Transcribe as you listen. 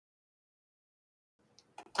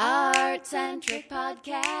Art Centric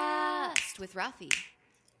Podcast with Rafi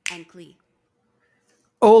and Klee.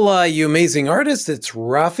 Hola, you amazing artists. It's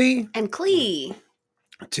Rafi. And Klee.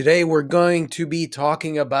 Today we're going to be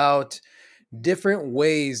talking about different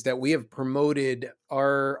ways that we have promoted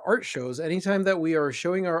our art shows. Anytime that we are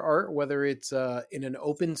showing our art, whether it's in an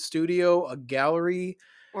open studio, a gallery,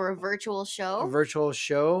 or a virtual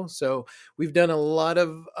show. So we've done a lot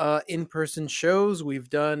of in-person shows. We've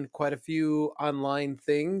done quite a few online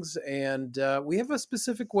things, and we have a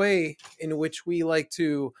specific way in which we like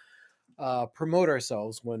to promote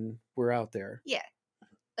ourselves when we're out there. Yeah.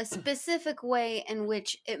 A specific way in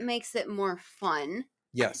which it makes it more fun.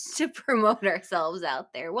 Yes. To promote ourselves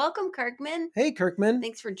out there. Welcome, Kirkman. Hey, Kirkman.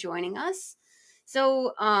 Thanks for joining us.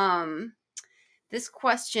 So,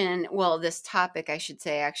 this topic, I should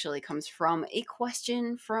say, actually comes from a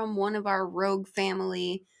question from one of our rogue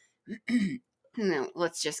family. No,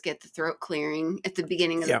 let's just get the throat clearing at the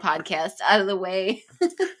beginning of the podcast out of the way.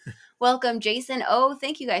 Welcome, Jason. Oh,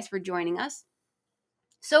 thank you guys for joining us.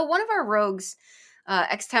 So one of our rogues,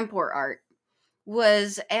 extempore art,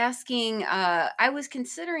 was asking, I was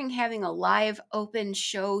considering having a live open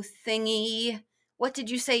show thingy. What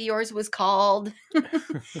did you say yours was called?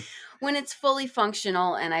 When it's fully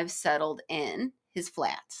functional and I've settled in his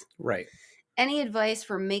flats. Right. Any advice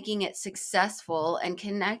for making it successful and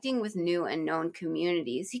connecting with new and known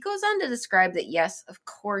communities? He goes on to describe that, yes, of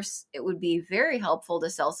course, it would be very helpful to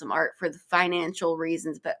sell some art for the financial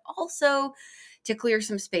reasons, but also to clear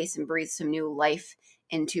some space and breathe some new life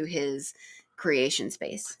into his creation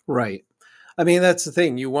space. Right. I mean, that's the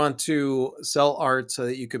thing. You want to sell art so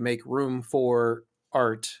that you can make room for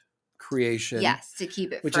art creation. Yes, to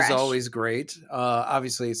keep it which fresh. Is always great.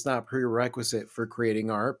 Obviously, it's not prerequisite for creating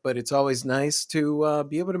art, but it's always nice to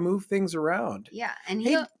be able to move things around. Yeah. And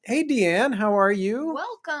hey, Deanne, how are you?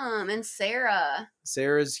 Welcome. And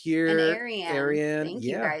Sarah's here. And Ariane. Thank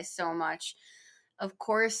you guys so much. Of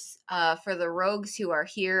course, for the rogues who are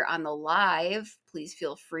here on the live, please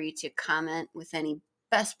feel free to comment with any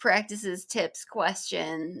best practices, tips,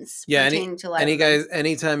 questions. Yeah,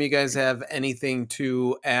 anytime you guys have anything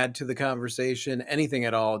to add to the conversation, anything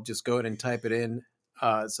at all, just go ahead and type it in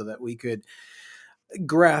so that we could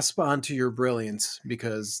grasp onto your brilliance,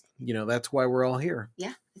 because that's why we're all here.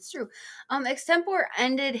 Yeah, it's true. Extempore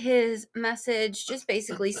ended his message just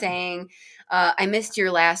basically saying, I missed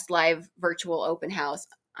your last live virtual open house,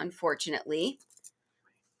 unfortunately.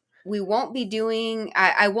 We won't be doing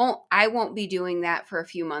I won't be doing that for a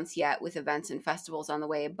few months yet, with events and festivals on the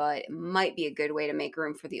way, but it might be a good way to make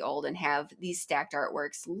room for the old and have these stacked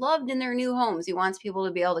artworks loved in their new homes. He wants people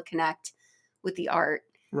to be able to connect with the art,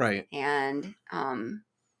 right, and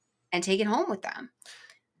take it home with them.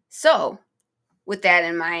 So with that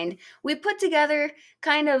in mind, we put together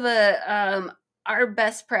kind of a our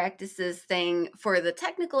best practices thing for the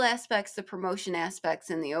technical aspects, the promotion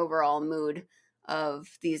aspects, and the overall mood of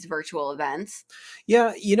these virtual events.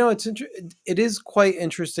 Yeah, it is quite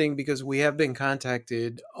interesting, because we have been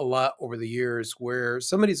contacted a lot over the years where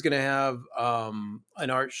somebody's going to have an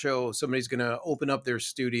art show, somebody's going to open up their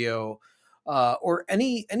studio, or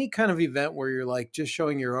any kind of event where you're like just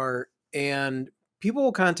showing your art, and people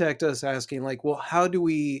will contact us asking like, well, how do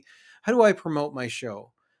I promote my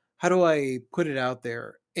show? How do I put it out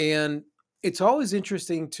there? And it's always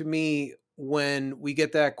interesting to me when we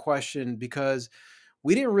get that question, because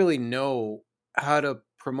we didn't really know how to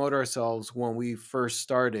promote ourselves when we first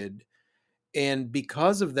started. And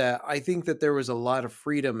because of that, I think that there was a lot of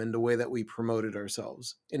freedom in the way that we promoted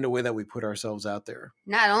ourselves, in the way that we put ourselves out there.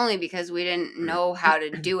 Not only because we didn't know how to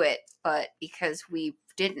do it, but because we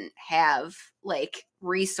didn't have like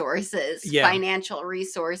resources, financial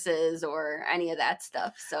resources, or any of that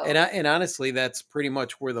stuff. So, and honestly, that's pretty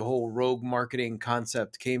much where the whole rogue marketing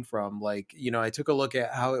concept came from. Like, I took a look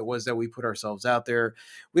at how it was that we put ourselves out there.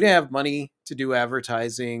 We didn't have money to do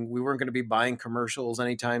advertising. We weren't going to be buying commercials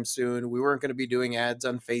anytime soon. We weren't going to be doing ads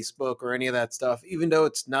on Facebook or any of that stuff, even though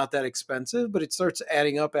it's not that expensive, but it starts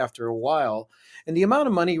adding up after a while. And the amount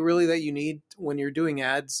of money really that you need when you're doing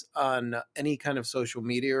ads on any kind of social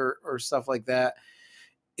media or stuff like that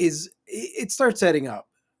it starts adding up.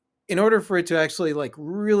 In order for it to actually like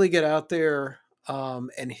really get out there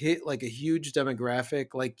and hit like a huge demographic,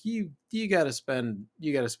 like you got to spend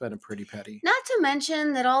a pretty penny. Not to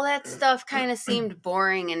mention that all that stuff kind of seemed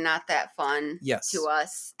boring and not that fun to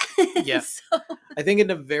us. Yes. So. I think in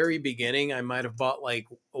the very beginning, I might have bought like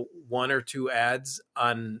 1 or 2 ads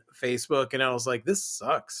on Facebook, and I was like, this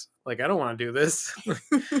sucks. Like, I don't want to do this.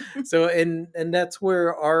 So, and that's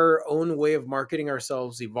where our own way of marketing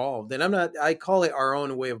ourselves evolved. And I call it our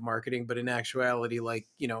own way of marketing, but in actuality, like,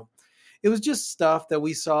 it was just stuff that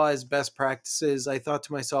we saw as best practices. I thought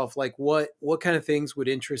to myself, like, what kind of things would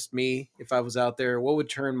interest me if I was out there? What would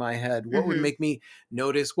turn my head? What would Hmm. make me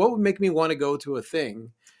notice? What would make me want to go to a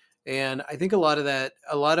thing? And I think a lot of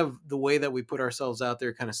the way that we put ourselves out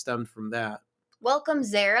there kind of stemmed from that. Welcome,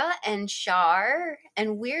 Zara and Shar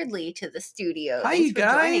and Weirdly to the studio. Hi, Thanks you for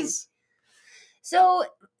joining. guys. So,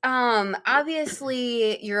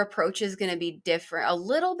 obviously, your approach is going to be different, a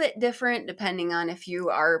little bit different, depending on if you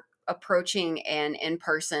are approaching an in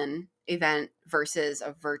person event versus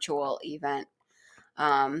a virtual event.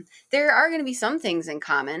 There are going to be some things in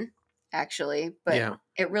common, actually, but Yeah,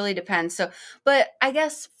 it really depends. So, but I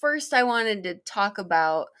guess first I wanted to talk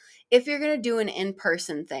about if you're going to do an in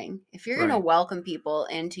person thing, if you're going to right. welcome people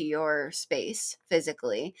into your space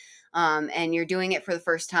physically, and you're doing it for the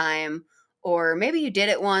first time, or maybe you did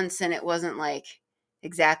it once and it wasn't like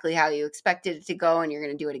exactly how you expected it to go, and you're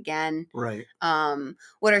going to do it again. Right.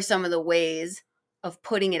 What are some of the ways of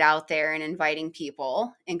putting it out there and inviting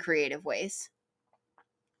people in creative ways?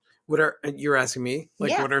 What are you're asking me?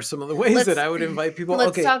 Like, Yeah. what are some of the ways that Let's I would invite people?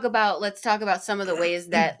 let's Okay. talk about some of the ways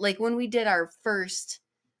that, like, when we did our first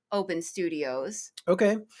open studios.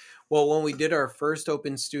 Okay. Well, when we did our first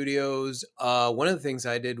open studios, one of the things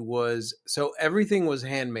I did was so everything was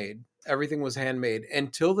handmade. Everything was handmade.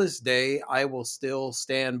 And till this day, I will still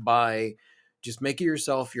stand by just make it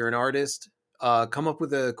yourself. You're an artist. Come up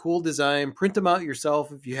with a cool design, print them out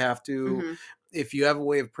yourself if you have to. Hmm. If you have a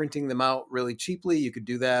way of printing them out really cheaply, you could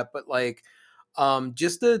do that. But like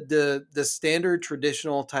just the standard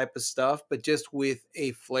traditional type of stuff, but just with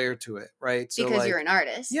a flair to it, right? So Because you're like an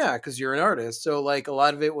artist. yeah, because you're an artist. So like a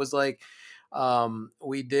lot of it was like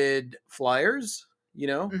we did flyers, you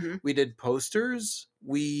know, Hmm. we did posters.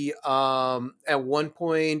 We at one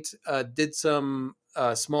point did some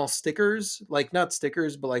small stickers, like not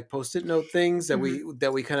stickers, but like post-it note things Hmm.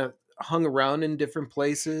 that we kind of hung around in different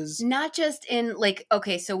places. Not just in, like,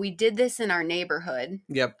 okay, so we did this in our neighborhood,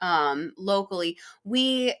 Yep. locally.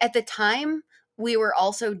 We, at the time, we were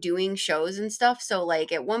also doing shows and stuff. So,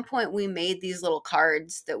 like, at one point, we made these little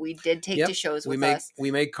cards that we did take to Yep. shows with us. We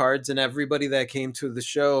made cards, and everybody that came to the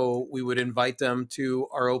show, we would invite them to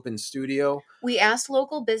our open studio. We asked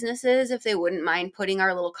local businesses if they wouldn't mind putting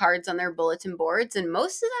our little cards on their bulletin boards, and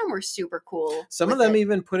most of them were super cool Some of with them it.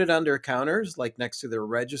 even put it on their counters, like next to their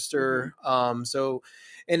Hmm. register. So,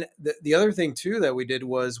 and the other thing too that we did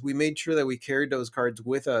was we made sure that we carried those cards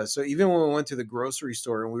with us. So even when we went to the grocery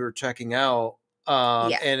store and we were checking out,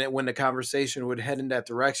 Yeah. when the conversation would head in that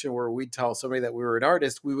direction where we'd tell somebody that we were an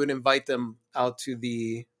artist, we would invite them out to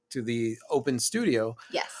the open studio.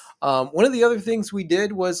 Yes. One of the other things we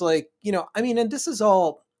did was like, I mean, and this is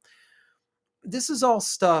all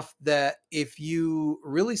stuff that if you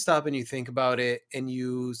really stop and you think about it and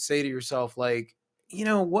you say to yourself like,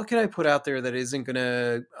 what can I put out there that isn't going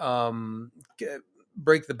to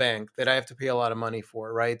break the bank that I have to pay a lot of money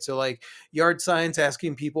for, right? So like yard signs,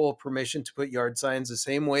 asking people permission to put yard signs the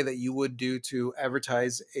same way that you would do to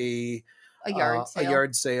advertise A yard a sale.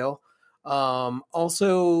 yard sale.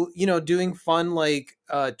 Also, doing fun like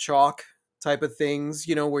chalk type of things,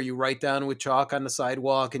 where you write down with chalk on the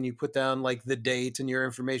sidewalk and you put down like the date and your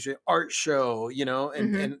information, art show, Hmm.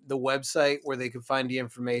 and the website where they can find the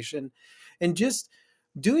information, and just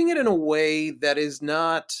doing it in a way that is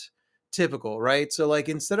not typical, right? So like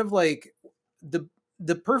instead of like the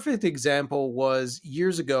the perfect example was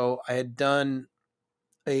years ago I had done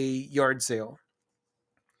a yard sale.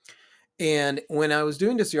 And when I was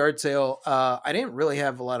doing this yard sale, I didn't really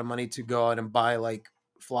have a lot of money to go out and buy like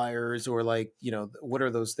flyers or like, what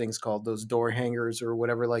are those things called? Those door hangers or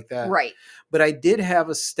whatever like that. Right. But I did have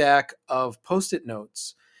a stack of post it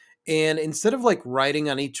notes. And instead of like writing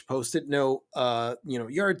on each post it note,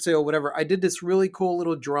 yard sale, whatever, I did this really cool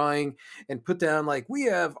little drawing and put down like, we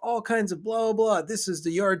have all kinds of blah, blah. This is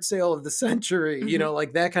the yard sale of the century, Hmm.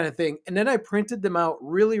 like that kind of thing. And then I printed them out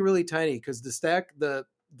really, really tiny because the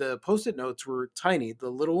post-it notes were tiny,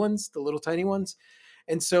 the little ones, the little tiny ones.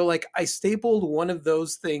 And so like I stapled one of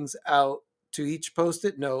those things out to each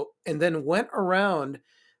post-it note and then went around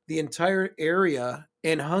the entire area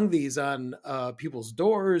and hung these on people's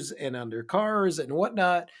doors and on their cars and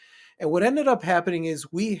whatnot. And what ended up happening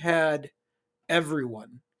is we had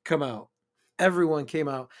everyone come out. Everyone came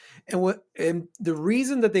out. And the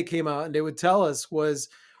reason that they came out and they would tell us was,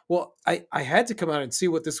 well, I had to come out and see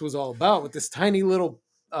what this was all about with this tiny little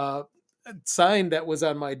uh, sign that was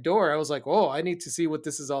on my door. I was like, oh, I need to see what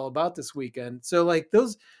this is all about this weekend. So like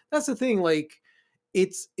that's the thing. Like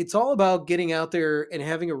it's all about getting out there and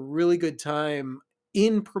having a really good time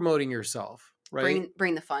in promoting yourself, right?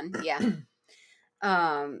 Bring the fun. Yeah.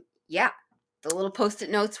 Yeah. The little post-it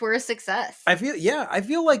notes were a success. I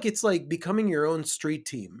feel like it's like becoming your own street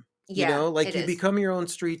team. You Yeah, know, like it you is. become your own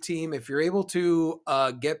street team if you're able to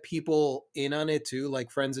get people in on it too, like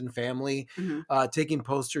friends and family, Mhm. taking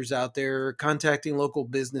posters out there, contacting local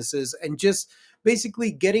businesses, and just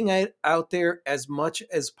basically getting it out there as much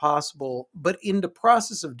as possible. But in the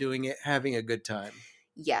process of doing it, having a good time.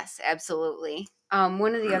 Yes, absolutely.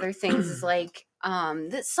 One of the other things is like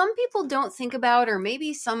that some people don't think about, or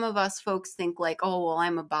maybe some of us folks think like, oh, well,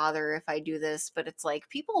 I'm a bother if I do this, but it's like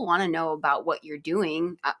people want to know about what you're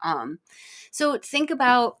doing. So think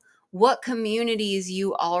about what communities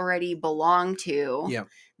you already belong to Yeah.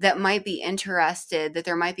 that might be interested, that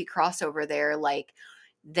there might be crossover there, like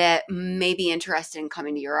that may be interested in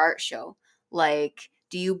coming to your art show. Like,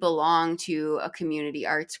 do you belong to a community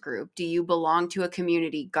arts group? Do you belong to a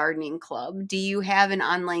community gardening club? Do you have an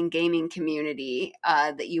online gaming community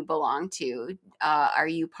that you belong to? Are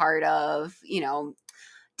you part of,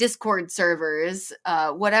 Discord servers,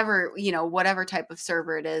 whatever, whatever type of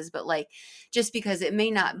server it is? But like, just because it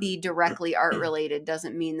may not be directly art related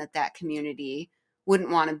doesn't mean that that community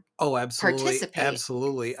wouldn't want to Oh, absolutely, participate.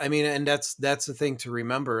 absolutely. I mean, and that's the thing to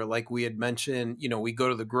remember. Like we had mentioned, you know, we go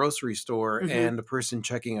to the grocery store Hmm. and the person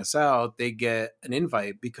checking us out, they get an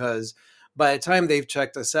invite because by the time they've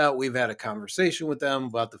checked us out, we've had a conversation with them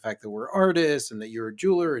about the fact that we're artists and that you're a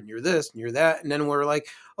jeweler and you're this and you're that. And then we're like,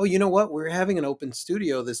 oh, you know what? We're having an open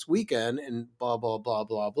studio this weekend and blah, blah, blah,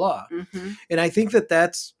 blah, blah. Hmm. And I think that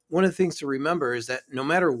that's one of the things to remember is that no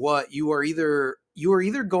matter what, you are either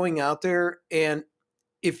going out there and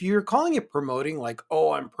if you're calling it promoting, like,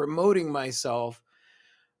 oh, I'm promoting myself,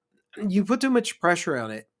 you put too much pressure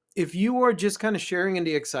on it. If you are just kind of sharing in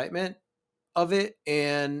the excitement of it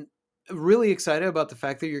and really excited about the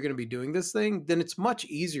fact that you're going to be doing this thing, then it's much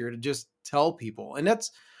easier to just tell people. And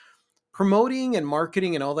that's promoting and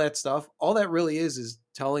marketing and all that stuff. All that really is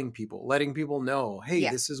telling people, letting people know, hey,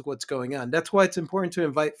 Yeah. this is what's going on. That's why it's important to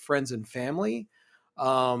invite friends and family.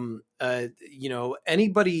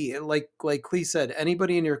 Anybody like Clee said,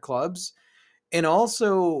 anybody in your clubs, and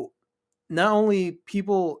also not only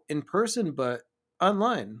people in person but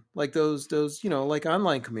online, like those like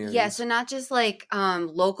online Yeah, so communities. not just like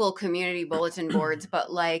local community bulletin boards,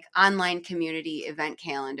 but like online community event Oh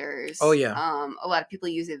calendars. yeah, A lot of people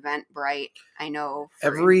use Eventbrite. I know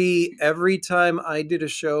every time I did a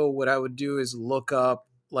show, what I would do is look up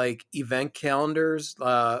like event calendars.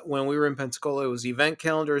 When we were in Pensacola, it was event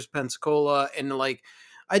calendars Pensacola, and like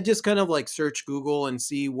I just kind of like search Google and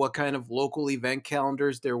see what kind of local event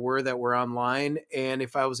calendars there were that were online. And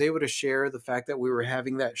if I was able to share the fact that we were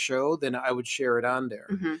having that show, then I would share it on there.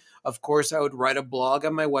 hmm Of course, I would write a blog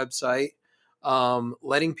on my website,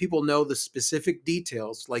 letting people know the specific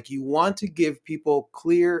details. Like you want to give people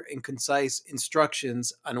clear and concise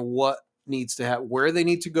instructions on what needs to happen, where they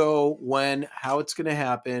need to go, when, how it's going to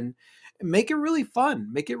happen. Make it really fun.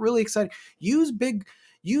 Make it really exciting.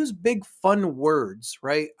 Use big fun words,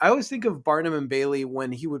 right? I always think of Barnum and Bailey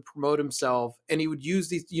when he would promote himself and he would use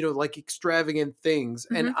these, like extravagant things.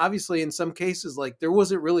 And hmm obviously in some cases like there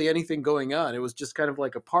wasn't really anything going on. It was just kind of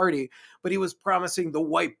like a party, but he was promising the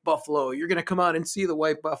white buffalo. You're going to come out and see the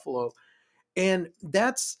white buffalo. And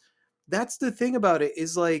that's the thing about it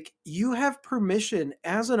is like you have permission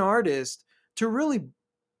as an artist to really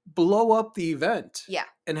blow up the event Yeah.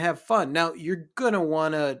 and have fun. Now you're going to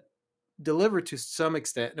want to deliver to some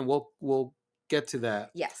extent and we'll get to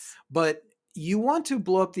that. Yes. But you want to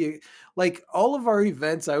blow up the like all of our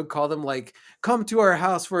events, I would call them like come to our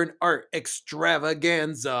house for an art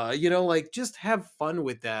extravaganza, like just have fun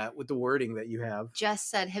with that, with the wording that you have. Jess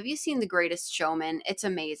said, "Have you seen The Greatest Showman? It's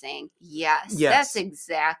amazing." Yes, that's Yes.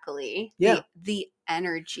 exactly Yeah. the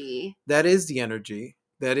energy. That is the energy.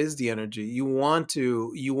 That is the energy. You want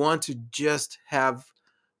to just have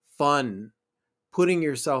fun putting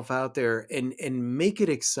yourself out there and make it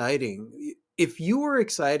exciting. If you are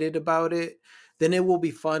excited about it, then it will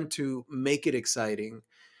be fun to make it exciting.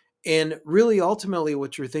 And really ultimately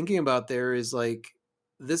what you're thinking about there is like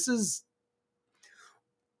this is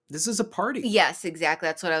this is a party. Yes, exactly.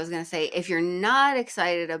 That's what I was going to say. If you're not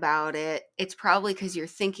excited about it, it's probably because you're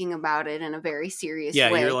thinking about it in a very serious Yeah,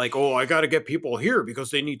 you're way. like, "Oh, I got to get people here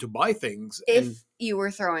because they need to buy things." And If you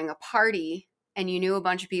were throwing a party and you knew a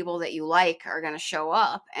bunch of people that you like are going to show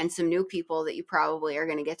up and some new people that you probably are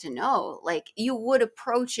going to get to know, like you would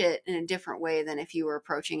approach it in a different way than if you were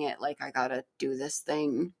approaching it like, I got to do this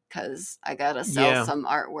thing because I got to sell yeah. some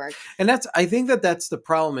artwork. And I think that that's the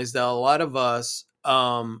problem is that a lot of us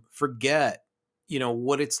forget,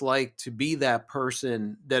 what it's like to be that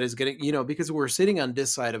person that is getting, because we're sitting on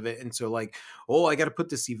this side of it. And so like, oh, I got to put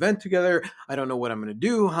this event together. I don't know what I'm going to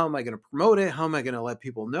do. How am I going to promote it? How am I going to let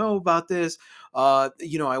people know about this? I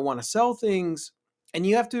want to sell things. And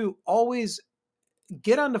you have to always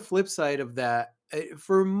get on the flip side of that.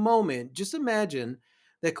 For a moment, just imagine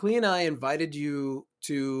that Clea and I invited you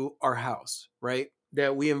to our house, right?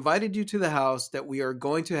 That we invited you to the house, that we are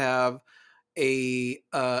going to have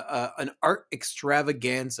an art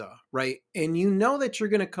extravaganza, right? And you know that you're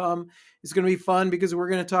going to come. It's going to be fun because we're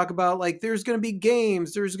going to talk about, like, there's going to be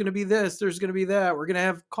games, there's going to be this, there's going to be that. We're going to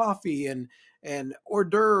have coffee and hors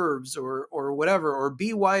d'oeuvres or whatever, or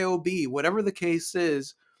BYOB, whatever the case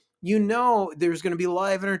is. There's going to be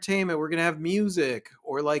live entertainment. We're going to have music,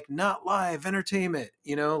 or like not live entertainment,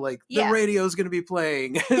 like the Yeah. radio is going to be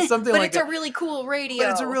playing something But like it's that. a really cool radio.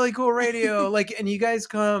 But it's a really cool radio. Like, and you guys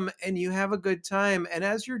come and you have a good time. And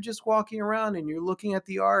as you're just walking around and you're looking at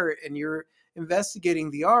the art and you're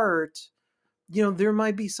investigating the art, there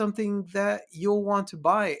might be something that you'll want to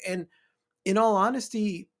buy. And in all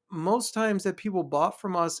honesty, most times that people bought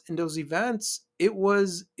from us in those events, they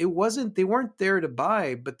weren't there to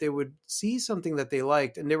buy, but they would see something that they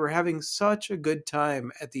liked and they were having such a good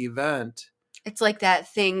time at the event. It's like that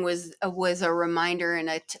thing was a reminder and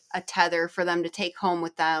a tether for them to take home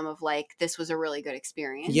with them of like, this was a really good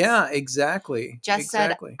experience. Yeah, exactly. Jess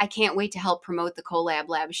exactly. said, I can't wait to help promote the Collab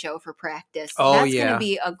Lab show for practice. Oh, That's yeah. going to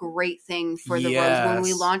be a great thing for the Rogues when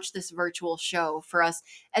we launch this virtual show, for us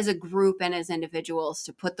as a group and as individuals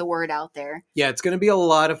to put the word out there. Yeah, it's going to be a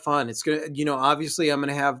lot of fun. It's going to, obviously I'm going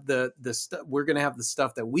to have we're going to have the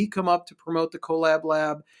stuff that we come up to promote the Collab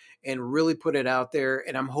Lab and really put it out there.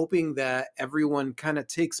 And I'm hoping that everyone kind of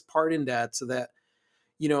takes part in that, so that,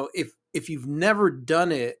 if you've never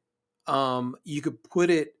done it, you could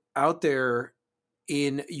put it out there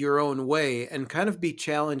in your own way and kind of be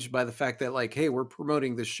challenged by the fact that, like, hey, we're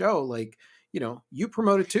promoting the show. Like, you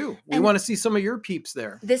promote it too. We want to see some of your peeps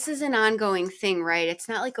there. This is an ongoing thing, right? It's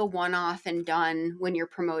not like a one-off and done when you're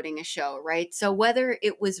promoting a show, right? So whether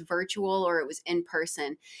it was virtual or it was in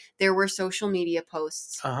person, there were social media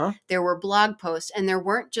posts, there were blog posts, and there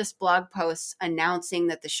weren't just blog posts announcing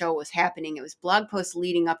that the show was happening. It was blog posts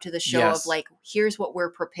leading up to the show of like, here's what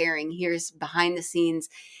we're preparing, here's behind the scenes,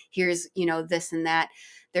 here's, this and that.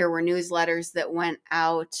 There were newsletters that went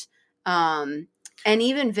out, and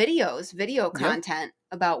even video content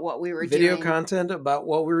about what we were doing. Video content about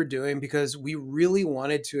what we were doing, because we really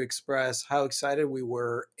wanted to express how excited we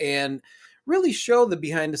were and really show the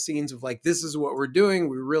behind the scenes of, like, this is what we're doing.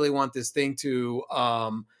 We really want this thing to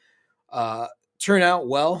turn out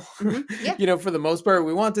well. Mm-hmm. Yeah. For the most part,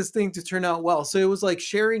 we want this thing to turn out well. So it was like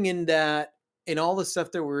sharing in that, in all the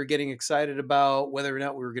stuff that we were getting excited about, whether or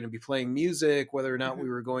not we were going to be playing music, whether or not we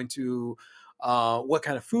were going to what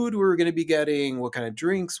kind of food we were going to be getting, what kind of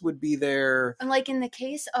drinks would be there. And like in the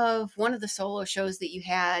case of one of the solo shows that you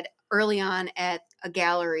had early on at a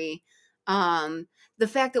gallery, the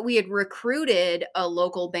fact that we had recruited a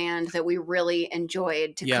local band that we really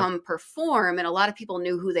enjoyed to come perform, and a lot of people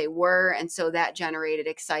knew who they were, and so that generated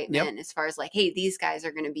excitement as far as like, hey, these guys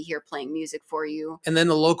are going to be here playing music for you. And then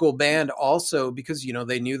the local band also, because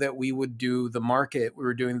they knew that we would do the market, we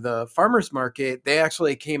were doing the farmers market, they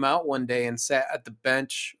actually came out one day and sat at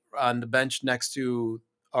on the bench next to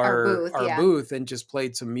our booth and just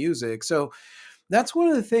played some music. So that's one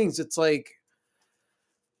of the things. It's like,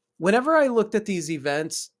 whenever I looked at these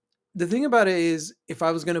events, the thing about it is, if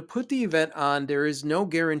I was going to put the event on, there is no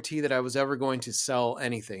guarantee that I was ever going to sell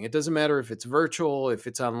anything. It doesn't matter if it's virtual, if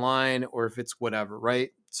it's online, or if it's whatever,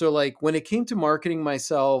 right? So like, when it came to marketing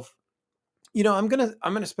myself, I'm going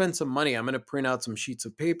to spend some money. I'm going to print out some sheets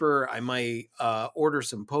of paper. I might order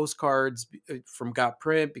some postcards from Got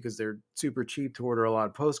Print, because they're super cheap to order a lot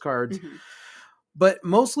of postcards. Mm-hmm. But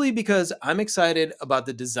mostly because I'm excited about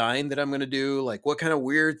the design that I'm going to do. Like, what kind of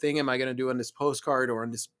weird thing am I going to do on this postcard or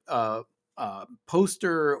on this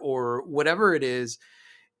poster or whatever it is?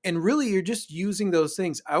 And really, you're just using those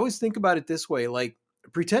things. I always think about it this way. Like,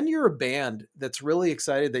 pretend you're a band that's really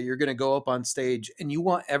excited that you're going to go up on stage and you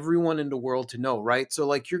want everyone in the world to know, right? So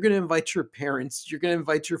like, you're going to invite your parents, you're going to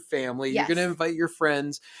invite your family, you're going to invite your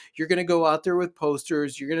friends, you're going to go out there with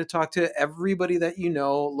posters, you're going to talk to everybody that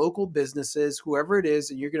local businesses, whoever it is,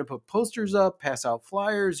 and you're going to put posters up, pass out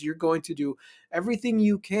flyers. You're going to do everything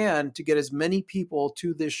you can to get as many people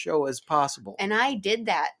to this show as possible. And I did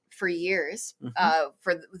that for years.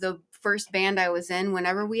 For the first band I was in,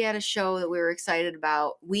 whenever we had a show that we were excited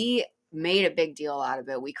about, we made a big deal out of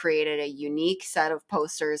it. We created a unique set of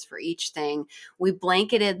posters for each thing. We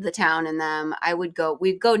blanketed the town in them. We'd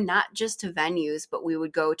go not just to venues, but we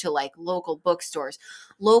would go to like local bookstores,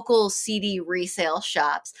 local CD resale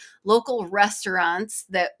shops, local restaurants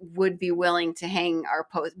that would be willing to hang our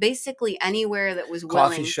post, basically anywhere that was Coffee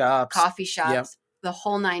willing. shops. Coffee Yep. shops, the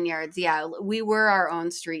whole 9 yards. Yeah, we were our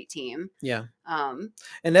own street team. Yeah. Um,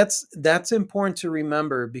 And that's important to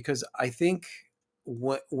remember, because I think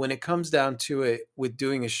when it comes down to it with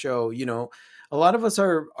doing a show, you know, a lot of us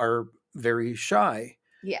are very shy.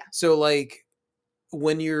 yeah, So like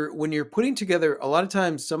when you're putting together, a lot of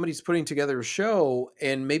times somebody's putting together a show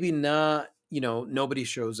and maybe not, you know, nobody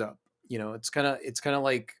shows up. You know, it's kind of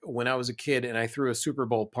like when I was a kid and I threw a Super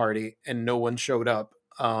Bowl party and no one showed up.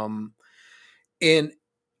 And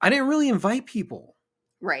I didn't really invite people.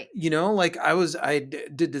 right. You know, like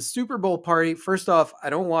did the Super Bowl party. First off, I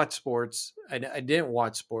don't watch sports. I didn't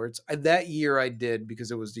watch sports. That year I did,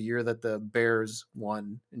 because it was the year that the Bears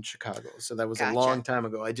won in Chicago. So that was a long Gotcha. time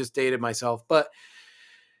ago. I just dated myself, but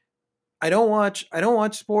I don't watch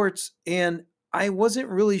sports, and I wasn't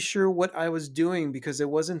really sure what I was doing because it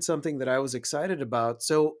wasn't something that I was excited about.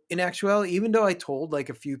 So in actuality, even though I told like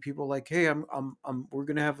a few people like, "Hey, we're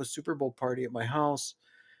going to have a Super Bowl party at my house,"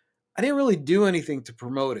 I didn't really do anything to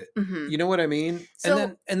promote it. Hmm. You know what I mean?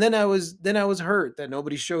 So And then I was hurt that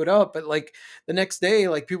nobody showed up. But like the next day,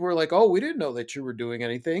 like people were like, "Oh, we didn't know that you were doing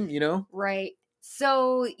anything," you know? right.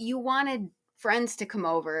 So you wanted friends to come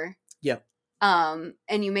over. Yeah.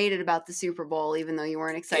 And you made it about the Super Bowl, even though you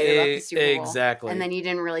weren't excited about the Super Bowl. Exactly. And then you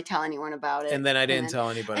didn't really tell anyone about it. And then I didn't tell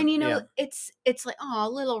anybody. And you know, Yeah. it's like, oh,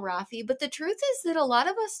 little Rafi. But the truth is that a lot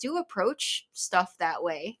of us do approach stuff that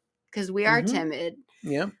way because we are Mhm. timid.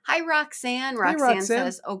 Yeah. Hi, Roxanne. Hey, Roxanne Roxanne.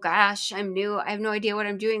 says, "Oh gosh, I'm new. I have no idea what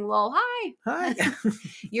I'm doing." Lol. Hi. Hi.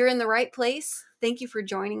 You're in the right place. Thank you for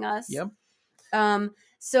joining us. Yep.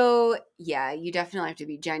 So yeah, you definitely have to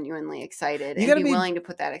be genuinely excited You and gotta be be- willing to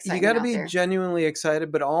put that You excitement got to out be there. genuinely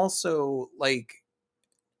excited, but also like,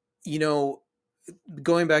 you know,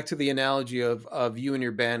 going back to the analogy of you and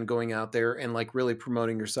your band going out there and like really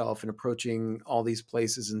promoting yourself and approaching all these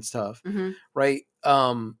places and stuff, Mhm. right?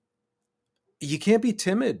 You can't be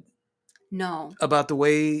timid No. about the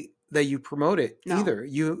way that you promote it No. either.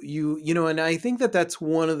 You know, and I think that that's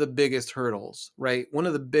one of the biggest hurdles, right? One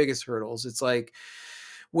of the biggest hurdles. It's like,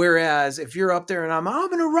 whereas if you're up there and I'm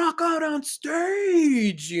gonna rock out on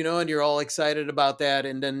stage, you know, and you're all excited about that,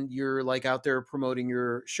 and then you're like out there promoting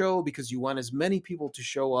your show because you want as many people to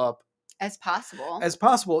show up As possible. as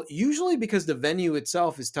possible, usually because the venue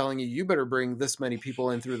itself is telling you better bring this many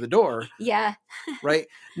people in through the door. Yeah. Right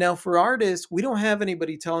now, for artists, we don't have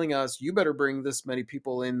anybody telling us you better bring this many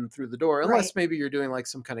people in through the door, unless Right. maybe you're doing like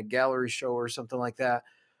some kind of gallery show or something like that.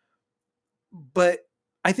 But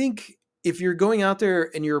I think if you're going out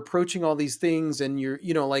there and you're approaching all these things and you're,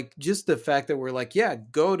 you know, like just the fact that we're like, yeah,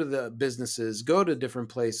 go to the businesses, go to different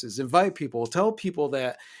places, invite people, tell people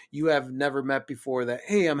that you have never met before that,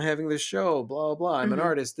 hey, I'm having this show, blah, blah, I'm an Mhm.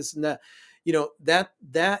 artist, this and that, you know, that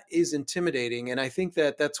is intimidating. And I think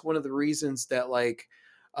that that's one of the reasons that like,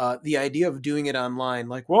 the idea of doing it online,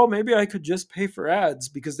 like, well, maybe I could just pay for ads,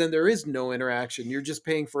 because then there is no interaction. You're just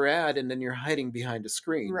paying for ad and then you're hiding behind a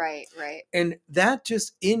screen. Right. Right. And that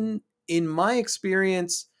just in my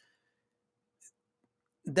experience,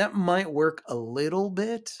 that might work a little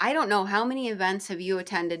bit. I don't know, how many events have you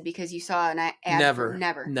attended because you saw an ad? Never.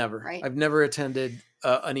 Never. Right. I've never attended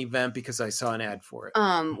an event because I saw an ad for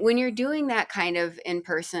it. When you're doing that kind of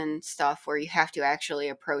in-person stuff where you have to actually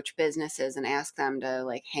approach businesses and ask them to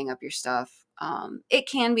like hang up your stuff, it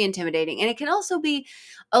can be intimidating, and it can also be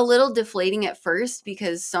a little deflating at first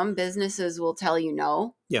because some businesses will tell you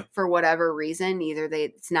no. Yeah. For whatever reason, either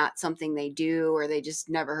it's not something they do or they just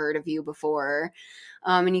never heard of you before,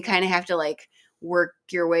 and you kind of have to like work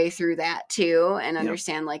your way through that too and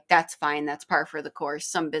understand like that's fine, that's par for the course.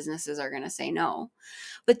 Some businesses are going to say no.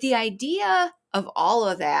 But the idea of all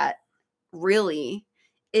of that really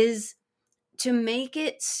is to make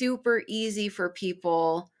it super easy for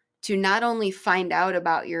people to not only find out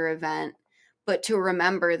about your event, but to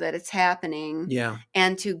remember that it's happening. Yeah.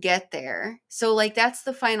 And to get there. So like that's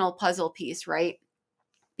the final puzzle piece, right?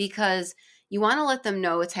 Because you want to let them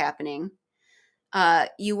know it's happening.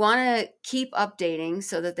 You want to keep updating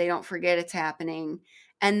so that they don't forget it's happening.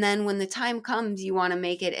 And then when the time comes, you want to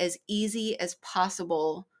make it as easy as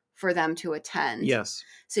possible for them to attend. Yes.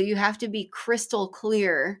 So you have to be crystal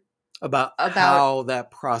clear about how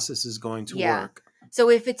that process is going to work. So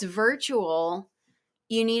if it's virtual,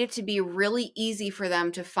 you need it to be really easy for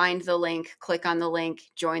them to find the link, click on the link,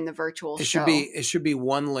 join the virtual show. It should be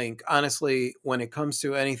one link. Honestly, when it comes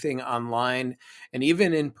to anything online and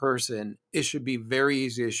even in person, it should be very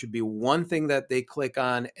easy. It should be one thing that they click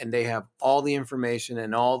on and they have all the information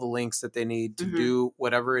and all the links that they need to do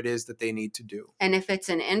whatever it is that they need to do. And if it's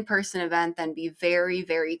an in-person event, then be very,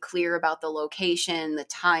 very clear about the location, the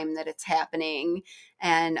time that it's happening,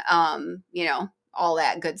 and all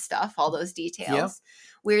that good stuff, all those details. Yep.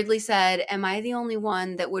 Weirdly said, am I the only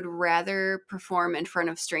one that would rather perform in front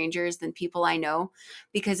of strangers than people I know?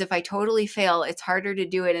 Because if I totally fail, it's harder to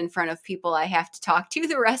do it in front of people I have to talk to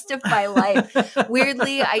the rest of my life.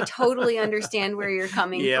 Weirdly, I totally understand where you're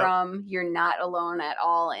coming from. You're not alone at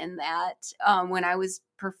all in that. When I was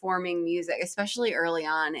performing music, especially early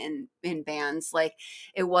on in bands, like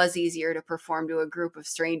it was easier to perform to a group of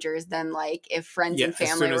strangers than like if friends and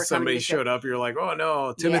family as soon were as somebody showed up, you're like, oh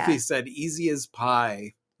no. Timothy said easy as pie.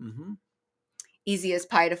 Mm-hmm. Easy as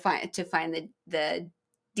pie to find the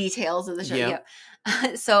details of the show.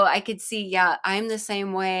 Yeah. So I could see, I'm the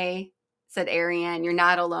same way, said Ariane. You're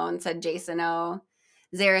not alone, said Jason O.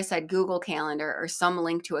 Zara said Google Calendar or some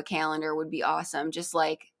link to a calendar would be awesome, just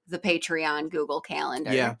like the Patreon Google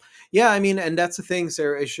Calendar. Yeah. I mean, and that's the thing,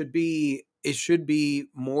 Sarah. It should be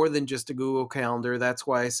more than just a Google Calendar. That's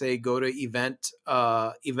why I say go to event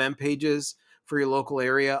pages for your local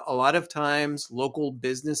area. A lot of times local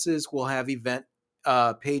businesses will have event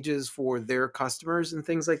pages for their customers and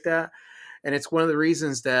things like that. And it's one of the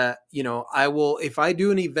reasons that, if I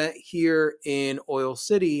do an event here in Oil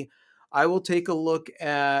City, I will take a look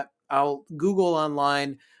I'll Google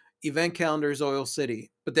online event calendars Oil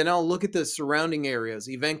City, but then I'll look at the surrounding areas,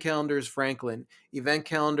 event calendars Franklin, event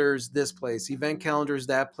calendars this place, event calendars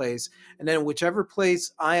that place, and then whichever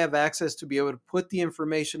place I have access to be able to put the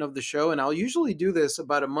information of the show, and I'll usually do this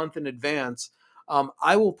about a month in advance,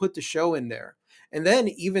 I will put the show in there. And then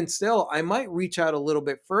even still, I might reach out a little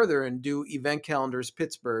bit further and do event calendars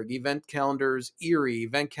Pittsburgh, event calendars Erie,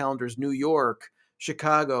 event calendars New York,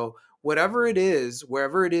 Chicago, whatever it is,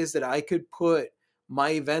 wherever it is that I could put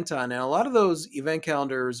my event on. And a lot of those event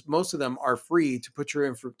calendars, most of them are free to put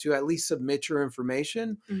to at least submit your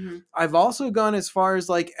information. Mm-hmm. I've also gone as far as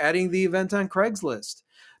like adding the event on Craigslist,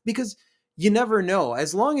 because you never know.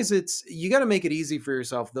 As long as you got to make it easy for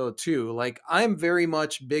yourself though too. Like I'm very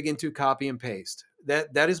much big into copy and paste.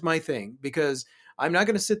 That is my thing, because I'm not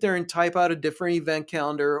going to sit there and type out a different event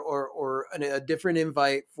calendar or a different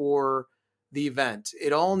invite for the event.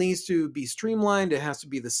 It all needs to be streamlined. It has to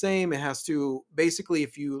be the same. It has to basically,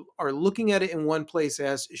 if you are looking at it in one place,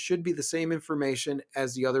 it should be the same information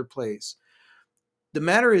as the other place. The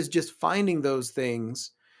matter is just finding those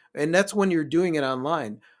things. And that's when you're doing it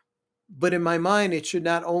online. But in my mind, it should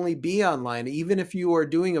not only be online. Even if you are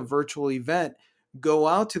doing a virtual event, go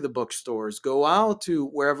out to the bookstores, go out to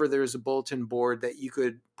wherever there's a bulletin board that you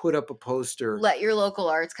could put up a poster. Let your local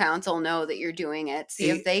arts council know that you're doing it. See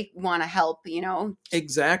if they want to help,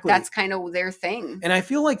 Exactly. That's kind of their thing. And I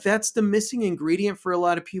feel like that's the missing ingredient for a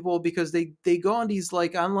lot of people, because they go on these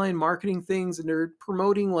like online marketing things and they're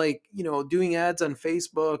promoting like, doing ads on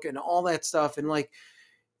Facebook and all that stuff. And like,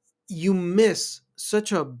 you miss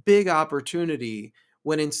such a big opportunity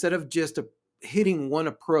when instead of just hitting one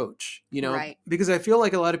approach, right. Because I feel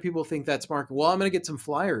like a lot of people think that's marketing. Well, I'm going to get some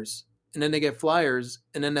flyers, and then they get flyers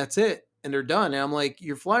and then that's it. And they're done. And I'm like,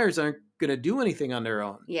 your flyers aren't going to do anything on their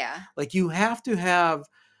own. Yeah. Like you have to have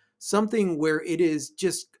something where it is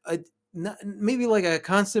just maybe like a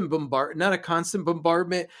constant not a constant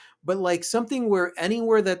bombardment, but like something where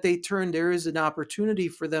anywhere that they turn, there is an opportunity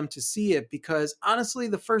for them to see it. Because honestly,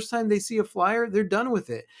 the first time they see a flyer, they're done with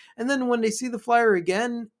it. And then when they see the flyer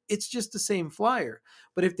again, it's just the same flyer.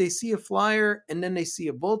 But if they see a flyer and then they see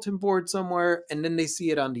a bulletin board somewhere and then they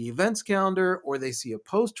see it on the events calendar, or they see a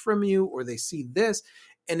post from you, or they see this,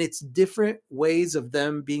 and it's different ways of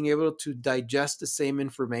them being able to digest the same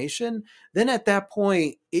information, then at that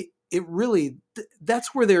point, it really,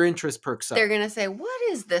 that's where their interest perks up. They're going to say, what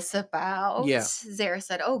is this about? Yeah. Zara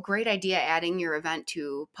said, oh, great idea adding your event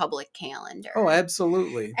to public calendar. Oh,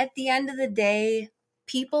 absolutely. At the end of the day,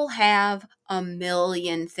 people have a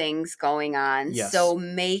million things going on. Yes. So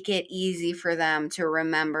make it easy for them to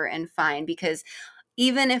remember and find, because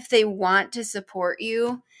even if they want to support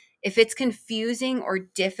you, if it's confusing or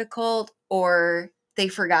difficult or they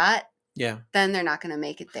forgot, then they're not going to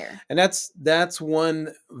make it there. And that's one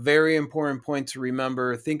very important point to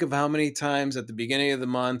remember. Think of how many times at the beginning of the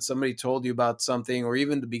month somebody told you about something, or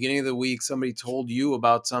even the beginning of the week somebody told you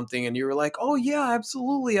about something and you were like, oh yeah,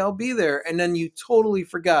 absolutely, I'll be there. And then you totally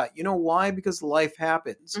forgot. You know why? Because life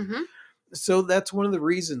happens. Mm-hmm. So that's one of the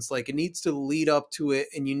reasons, like, it needs to lead up to it,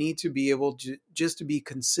 and you need to be able to just to be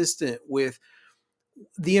consistent with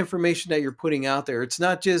the information that you're putting out there. It's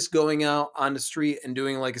not just going out on the street and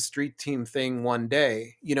doing like a street team thing one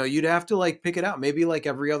day. You'd have to like pick it out, maybe like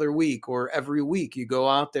every other week or every week you go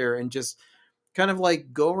out there and just kind of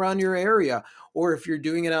like go around your area. Or if you're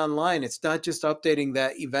doing it online, it's not just updating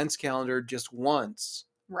that events calendar just once.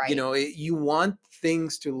 Right. You want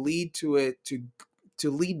things to lead to it, to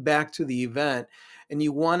lead back to the event, and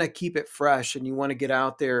you want to keep it fresh, and you want to get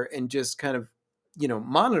out there and just kind of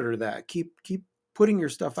monitor that, keep putting your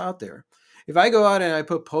stuff out there. If I go out and I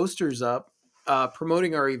put posters up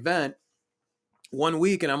promoting our event one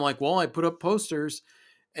week, and I'm like, well, I put up posters,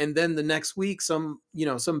 and then the next week some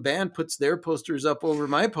band puts their posters up over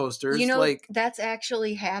my posters, like, that's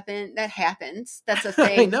actually happened. That happens. That's a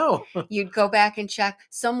I thing. know. You'd go back and check.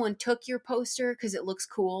 Someone took your poster because it looks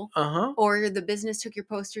cool. Uh-huh. Or the business took your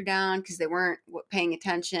poster down because they weren't paying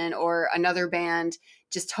attention, or another band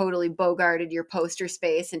just totally bogarted your poster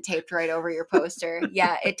space and taped right over your poster.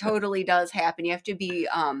 Yeah, it totally does happen. You have to be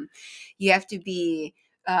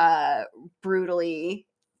brutally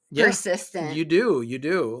persistent. You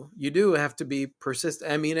do have to be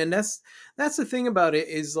persistent. I mean, and that's the thing about it,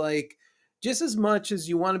 is like, just as much as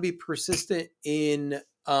you want to be persistent in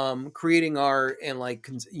creating art and like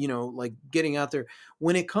like getting out there,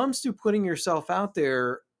 when it comes to putting yourself out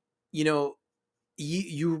there,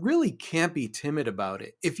 you really can't be timid about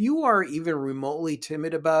it. If you are even remotely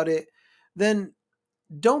timid about it, then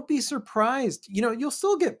don't be surprised. You'll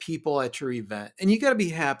still get people at your event, and you got to be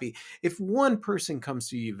happy. If one person comes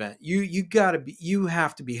to your event, you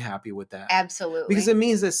have to be happy with that. Absolutely. Because it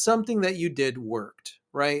means that something that you did worked,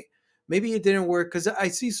 right? Maybe it didn't work, because I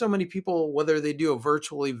see so many people, whether they do a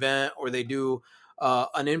virtual event or they do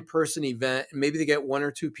an in-person event, and maybe they get one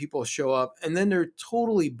or two people show up, and then they're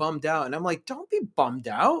totally bummed out. And I'm like, don't be bummed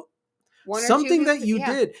out. Something that you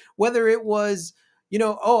did, whether it was,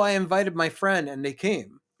 oh, I invited my friend and they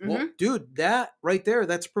came. Well, dude, that right there,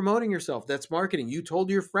 that's promoting yourself. That's marketing. You told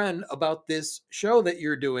your friend about this show that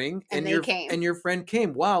you're doing, and they came. And your friend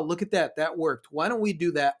came. Wow, look at that. That worked. Why don't we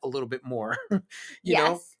do that a little bit more? you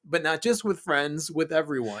know, but not just with friends, with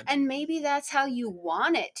everyone. And maybe that's how you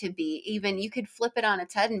want it to be. Even you could flip it on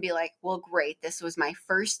its head and be like, well, great. This was my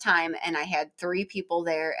first time and I had 3 people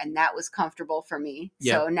there and that was comfortable for me.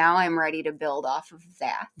 So now I'm ready to build off of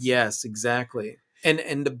that. Yes, exactly.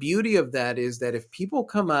 And the beauty of that is that if people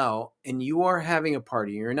come out and you are having a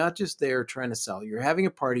party, you're not just there trying to sell, you're having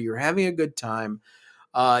a party, you're having a good time,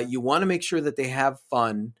 you want to make sure that they have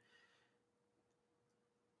fun.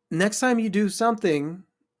 Next time you do something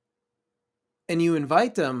and you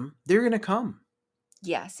invite them, they're going to come.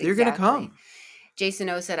 Yes, exactly. They're going to come. Jason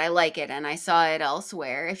O said, I like it and I saw it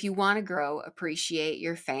elsewhere. If you want to grow, appreciate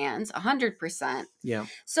your fans 100%. Yeah.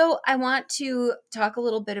 So I want to talk a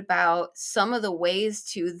little bit about some of the ways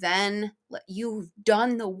to then, you've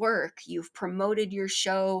done the work, you've promoted your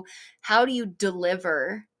show. How do you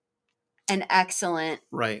deliver an excellent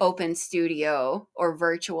open studio or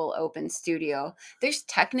virtual open studio? There's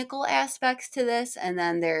technical aspects to this, and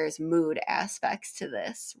then there's mood aspects to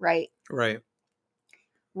this, right? Right.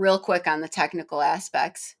 Real quick on the technical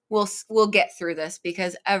aspects. We'll get through this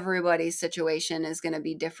because everybody's situation is going to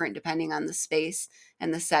be different depending on the space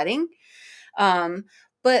and the setting.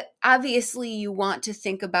 But obviously you want to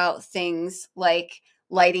think about things like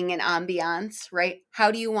lighting and ambiance, right?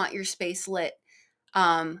 How do you want your space lit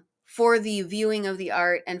for the viewing of the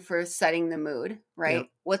art and for setting the mood, right? Yep.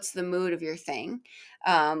 What's the mood of your thing?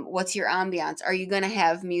 What's your ambiance? Are you going to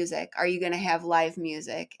have music? Are you going to have live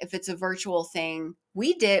music? If it's a virtual thing,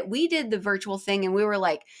 we did the virtual thing and we were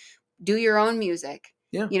like, do your own music.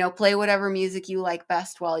 Yeah. Play whatever music you like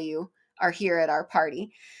best while you are here at our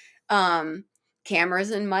party.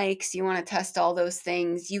 Cameras and mics, you want to test all those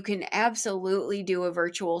things. You can absolutely do a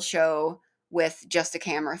virtual show with just a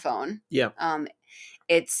camera phone. Yeah.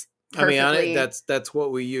 It's perfectly... that's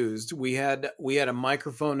what we used. We had a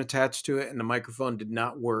microphone attached to it, and the microphone did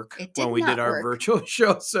not work when we did our virtual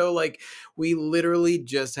show. So like we literally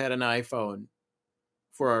just had an iPhone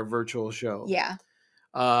for our virtual show. Yeah.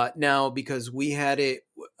 Now, because we had it,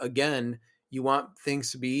 again, you want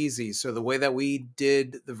things to be easy. So the way that we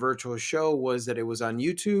did the virtual show was that it was on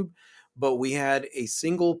YouTube, but we had a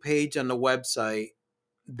single page on the website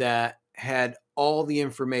that had all the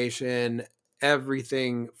information,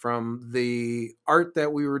 everything from the art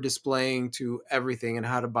that we were displaying to everything and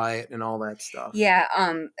how to buy it and all that stuff. Yeah.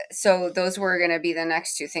 So those were going to be the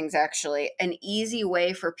next 2 things, actually. An easy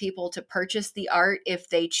way for people to purchase the art if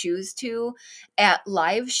they choose to at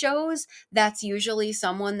live shows. That's usually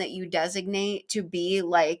someone that you designate to be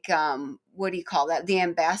like what do you call that? The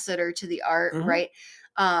ambassador to the art, Mhm. right?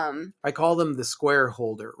 I call them the square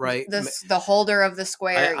holder, right? The holder of the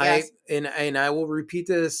square, yes. And I will repeat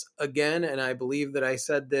this again, and I believe that I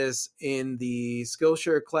said this in the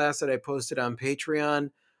Skillshare class that I posted on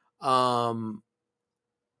Patreon. Um,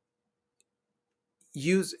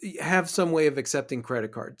 have some way of accepting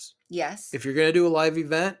credit cards. Yes. If you're going to do a live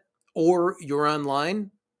event or you're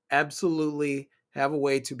online, absolutely have a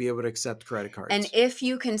way to be able to accept credit cards. And if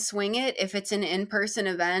you can swing it, if it's an in-person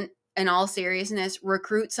event, in all seriousness,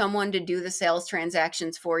 recruit someone to do the sales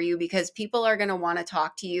transactions for you, because people are going to want to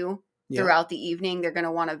talk to you throughout the evening. They're going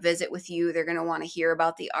to want to visit with you. They're going to want to hear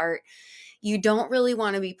about the art. You don't really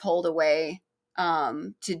want to be pulled away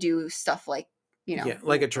to do stuff like,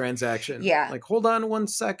 like a transaction. Yeah. Like, hold on 1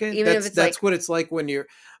 second. Even if it's that's what it's like when you're,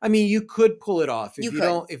 I mean, you could pull it off. You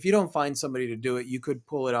if you don't find somebody to do it, you could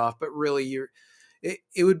pull it off, but really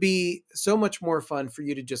it would be so much more fun for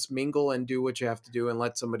you to just mingle and do what you have to do and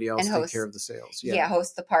let somebody else take care of the sales. Yeah,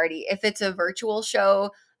 host the party. If it's a virtual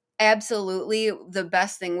show, absolutely. The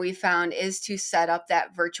best thing we found is to set up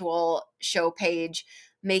that virtual show page,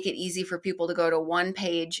 make it easy for people to go to one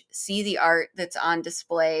page, see the art that's on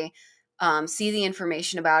display, see the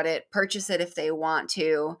information about it, purchase it if they want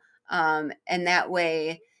to. And that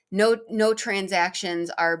way, no transactions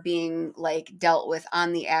are being like dealt with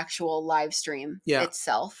on the actual live stream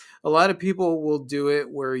itself. A lot of people will do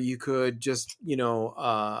it where you could just,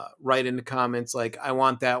 write in the comments like, I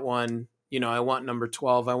want that one, I want number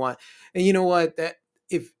 12. And you know what, that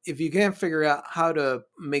if you can't figure out how to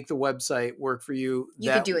make the website work for you,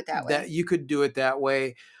 you could do it that way. You could do it that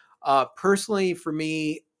way. Personally, for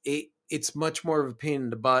me, it's much more of a pain in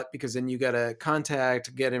the butt, because then you got to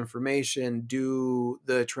contact, get information, do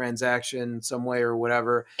the transaction some way or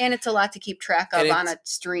whatever. And it's a lot to keep track of on a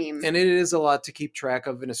stream. And it is a lot to keep track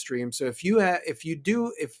of in a stream. So if you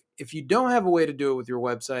don't have a way to do it with your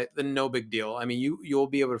website, then no big deal. I mean, you'll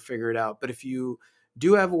be able to figure it out. But if you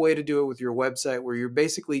do have a way to do it with your website, where you're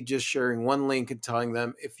basically just sharing one link and telling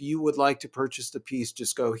them, if you would like to purchase the piece,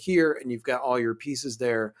 just go here, and you've got all your pieces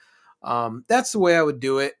there. That's the way I would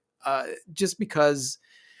do it. Just because,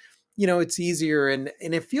 it's easier and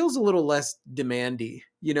it feels a little less demandy,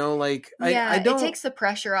 I don't. It takes the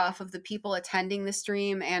pressure off of the people attending the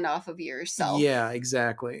stream and off of yourself. Yeah,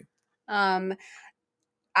 exactly. I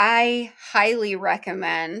highly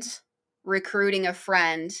recommend recruiting a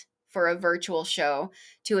friend for a virtual show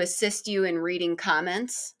to assist you in reading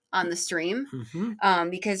comments on the stream. Mm-hmm.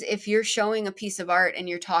 Because if you're showing a piece of art and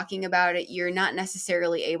you're talking about it, you're not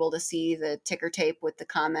necessarily able to see the ticker tape with the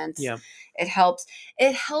comments. Yeah. It helps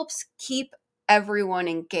keep everyone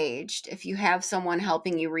engaged if you have someone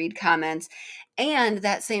helping you read comments, and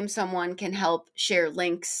that same someone can help share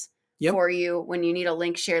links for you when you need a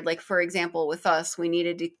link shared. Like, for example, with us, we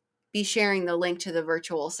needed to be sharing the link to the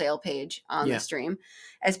virtual sale page on the stream,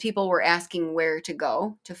 as people were asking where to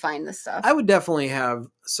go to find the stuff. I would definitely have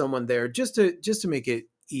someone there just to make it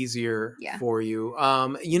easier for you.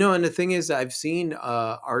 And the thing is, I've seen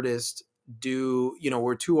artists do,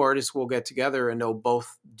 where two artists will get together and they'll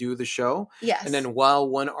both do the show. Yes. And then while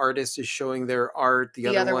one artist is showing their art,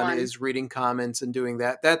 the other one is reading comments and doing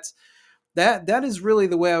that. That is really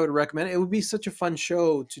the way I would recommend it. It would be such a fun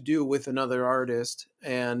show to do with another artist.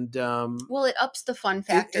 And well, it ups the fun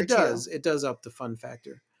factor. It does. It does up the fun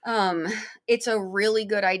factor. It's a really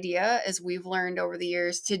good idea, as we've learned over the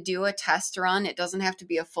years, to do a test run. It doesn't have to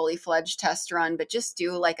be a fully fledged test run, but just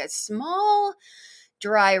do like a small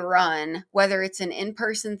dry run, whether it's an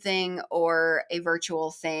in-person thing or a virtual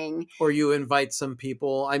thing. Or you invite some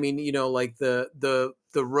people. I mean, like the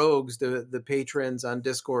rogues, the patrons on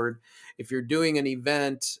Discord, if you're doing an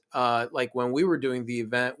event, like when we were doing the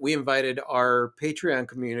event, we invited our Patreon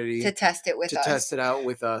community to test it with us. Test it out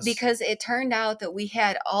with us. Because it turned out that we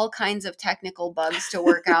had all kinds of technical bugs to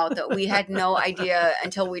work out that we had no idea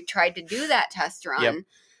until we tried to do that test run. Yep.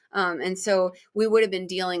 And so we would have been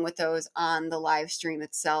dealing with those on the live stream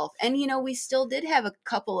itself. And, we still did have a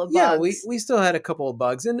couple of bugs. Yeah, we still had a couple of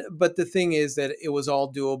bugs. But the thing is that it was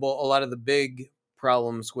all doable. A lot of the big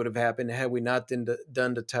problems would have happened had we not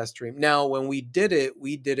done the test stream. Now, when we did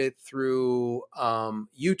it through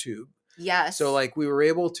YouTube. Yes. So like we were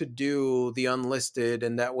able to do the unlisted,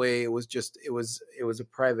 and that way it was a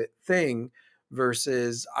private thing.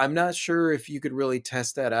 Versus, I'm not sure if you could really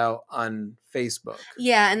test that out on Facebook.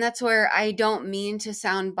 Yeah, and that's where I don't mean to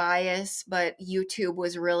sound biased, but YouTube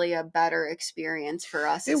was really a better experience for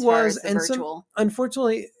us. It was, and virtual.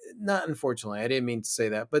 Unfortunately, I didn't mean to say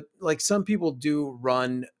that, but like some people do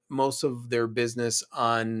run most of their business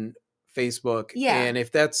on Facebook. Yeah. And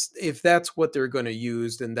if that's what they're going to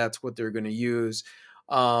use, then that's what they're going to use.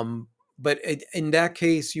 but in that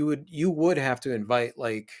case, you would have to invite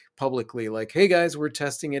like publicly, like, hey guys, we're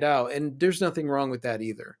testing it out, and there's nothing wrong with that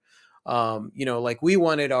either. Like we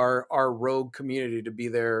wanted our rogue community to be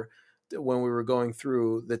there when we were going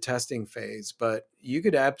through the testing phase, but you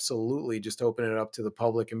could absolutely just open it up to the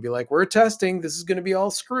public and be like, we're testing, this is going to be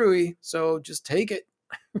all screwy, so just take it.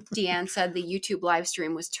 Deanne said the YouTube live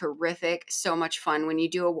stream was terrific. So much fun when you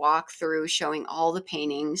do a walkthrough showing all the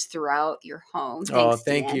paintings throughout your home. Oh, Thanks,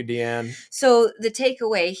 thank Deanne. you, Deanne. So the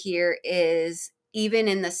takeaway here is even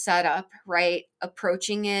in the setup, right?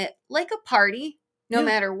 Approaching it like a party, no Yeah.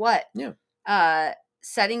 matter what. Yeah.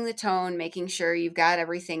 Setting the tone, making sure you've got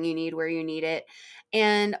everything you need where you need it.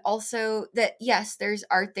 And also that, yes, there's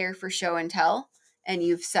art there for show and tell, and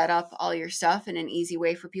you've set up all your stuff in an easy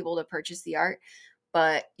way for people to purchase the art,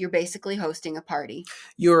 but you're basically hosting a party.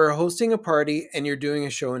 You're hosting a party and you're doing a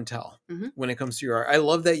show and tell Mhm. when it comes to your art. I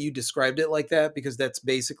love that you described it like that, because that's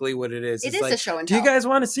basically what it is. It It's is like, a show and do you tell. guys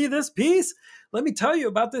want to see this piece? Let me tell you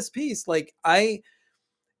about this piece. Like,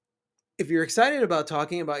 if you're excited about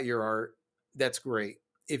talking about your art, that's great.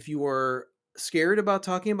 If you are scared about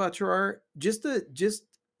talking about your art, just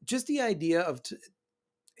the idea of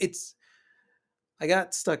it's I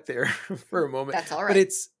got stuck there for a moment. That's all But right.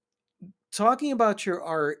 it's talking about your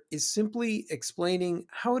art is simply explaining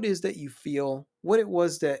how it is that you feel, what it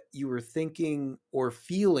was that you were thinking or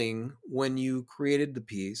feeling when you created the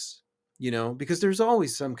piece, because there's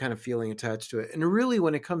always some kind of feeling attached to it. And really,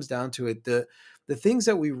 when it comes down to it, the things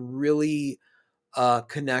that we really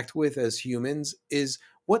connect with as humans is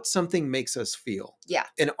what something makes us feel. Yeah.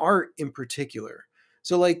 And art in particular.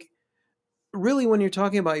 So, like, really, when you're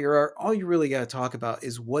talking about your art, all you really got to talk about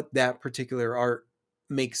is what that particular art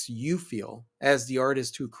makes you feel as the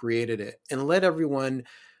artist who created it, and let everyone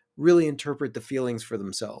really interpret the feelings for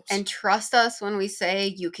themselves. And trust us when we say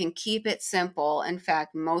you can keep it simple. In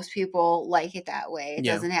fact, most people like it that way. It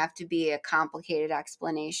doesn't have to be a complicated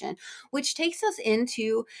explanation, which takes us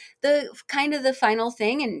into the kind of the final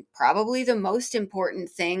thing, and probably the most important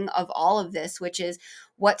thing of all of this, which is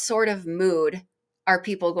what sort of mood are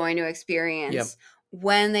people going to experience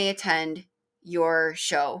when they attend your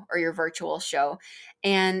show or your virtual show.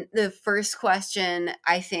 And the first question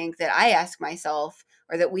I think that I ask myself,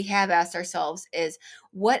 or that we have asked ourselves, is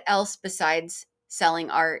what else besides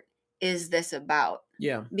selling art is this about?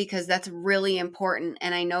 Yeah. Because that's really important.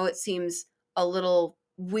 And I know it seems a little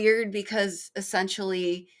weird because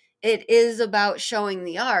essentially it is about showing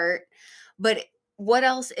the art, but what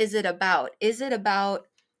else is it about? Is it about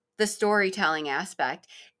the storytelling aspect?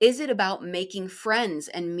 Is it about making friends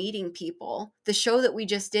and meeting people? The show that we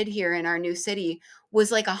just did here in our new city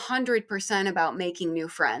was like 100% about making new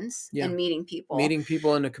friends and meeting people. Meeting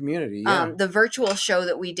people in the community. Yeah. The virtual show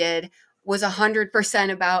that we did was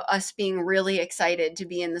 100% about us being really excited to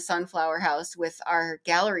be in the Sunflower House with our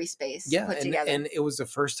gallery space put together. And it was the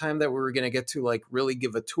first time that we were going to get to like really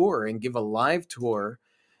give a tour and give a live tour.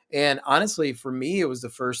 And honestly, for me, it was the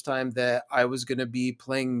first time that I was going to be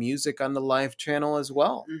playing music on the live channel as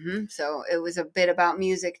well. Mm-hmm. So it was a bit about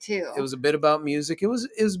music too. It was a bit about music. It was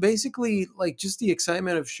basically like just the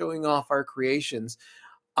excitement of showing off our creations.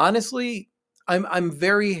 Honestly, I'm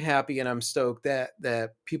very happy and I'm stoked that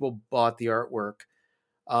people bought the artwork.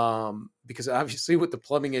 Because obviously with the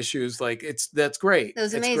plumbing issues, like that's great. It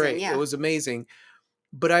was amazing. It's great. Yeah. It was amazing.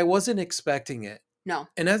 But I wasn't expecting it. No.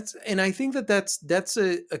 And I think that's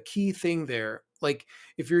a key thing there. Like,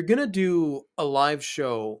 if you're going to do a live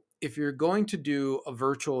show, if you're going to do a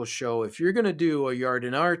virtual show, if you're going to do a yard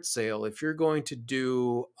and art sale, if you're going to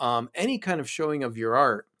do any kind of showing of your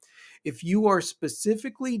art, if you are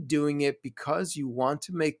specifically doing it because you want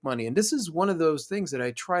to make money, and this is one of those things that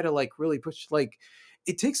I try to like really push, like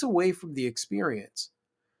it takes away from the experience,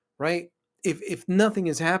 right? If nothing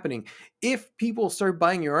is happening, if people start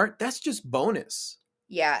buying your art, that's just bonus.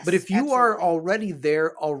 Yes. But if you absolutely. are already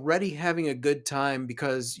there, already having a good time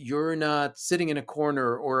because you're not sitting in a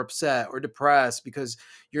corner or upset or depressed because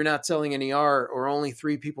you're not selling any art or only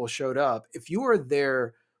 3 people showed up, if you are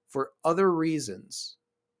there for other reasons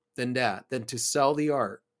than to sell the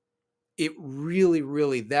art, it really,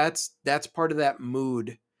 really, that's part of that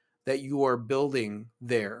mood that you are building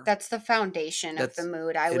there. That's the foundation of the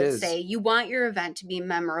mood, I would say. You want your event to be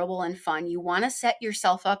memorable and fun. You want to set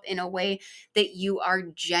yourself up in a way that you are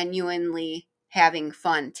genuinely having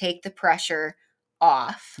fun. Take the pressure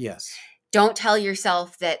off. Yes. Don't tell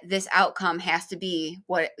yourself that this outcome has to be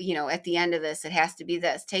what, at the end of this, it has to be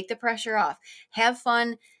this. Take the pressure off. Have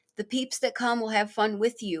fun. The peeps that come will have fun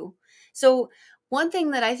with you. So one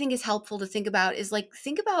thing that I think is helpful to think about is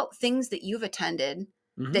think about things that you've attended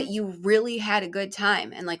that you really had a good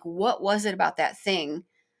time, and what was it about that thing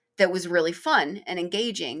that was really fun and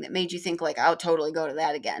engaging, that made you think like, I'll totally go to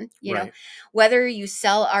that again. Right. Whether you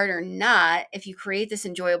sell art or not, if you create this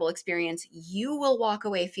enjoyable experience, you will walk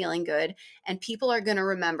away feeling good, and people are going to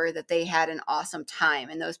remember that they had an awesome time,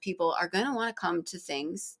 and those people are going to want to come to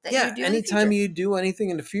things that you Yeah, do in the anytime future. you do anything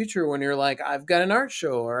in the future when you're like, I've got an art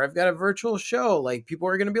show or I've got a virtual show, like people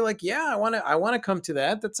are going to be like, yeah, I want to come to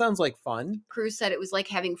that. That sounds like fun. Cruz said it was like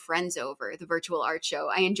having friends over, the virtual art show.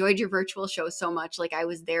 I enjoyed your virtual show so much. Like, I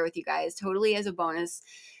was there with you guys totally as a bonus.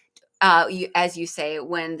 As you say,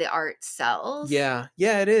 when the art sells. Yeah,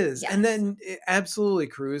 yeah, it is. And Yes. then absolutely,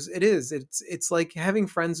 Cruz, it is. It's like having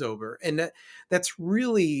friends over, and that's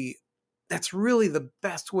really that's really the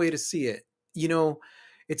best way to see it. You know,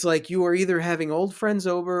 it's like you are either having old friends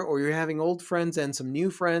over, or you're having old friends and some new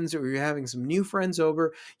friends, or you're having some new friends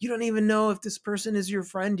over. You don't even know if this person is your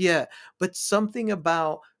friend yet, but something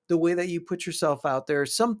about the way that you put yourself out there,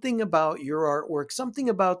 something about your artwork, something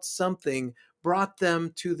about something brought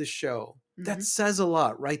them to the show. That Mm-hmm. says a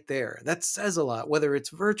lot right there. That says a lot, whether it's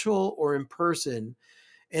virtual or in person.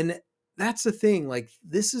 And that's the thing. Like,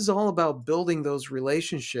 this is all about building those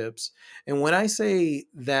relationships. And when I say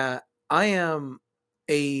that I am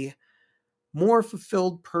a more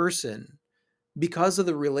fulfilled person because of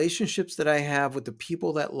the relationships that I have with the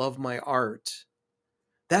people that love my art,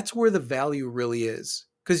 that's where the value really is.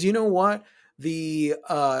 Because you know what? The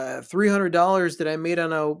 $300 that I made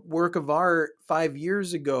on a work of art 5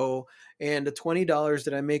 years ago, and the $20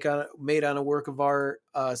 that I made on a work of art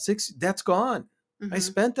that's gone. I Mm-hmm.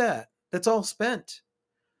 spent that. That's all spent.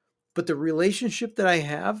 But the relationship that I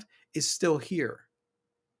have is still here.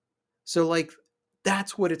 So like,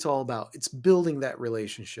 that's what it's all about. It's building that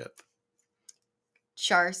relationship.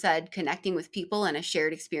 Char said connecting with people and a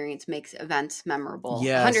shared experience makes events memorable.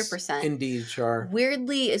 Yes, 100%. indeed, Char.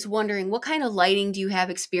 Weirdly is wondering, what kind of lighting do you have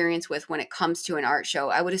experience with when it comes to an art show?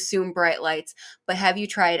 I would assume bright lights, but have you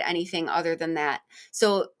tried anything other than that?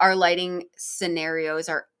 So our lighting scenarios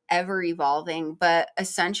are ever evolving, but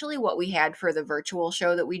essentially what we had for the virtual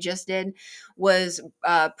show that we just did was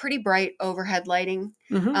pretty bright overhead lighting.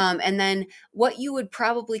 Hmm. And then what you would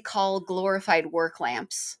probably call glorified work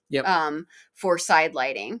lamps, Yep. for side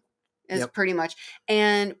lighting is Yep. pretty much.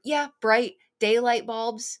 And yeah, bright daylight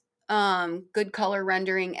bulbs, good color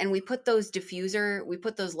rendering, and we put those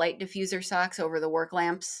light diffuser socks over the work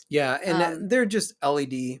lamps. Yeah, and um they're just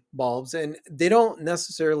LED bulbs, and they don't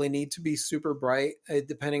necessarily need to be super bright,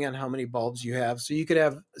 depending on how many bulbs you have. So you could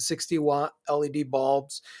have 60-watt LED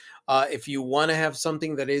bulbs. If you want to have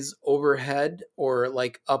something that is overhead or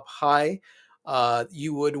like up high,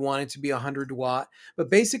 you would want it to be 100-watt. But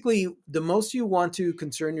basically, the most you want to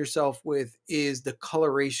concern yourself with is the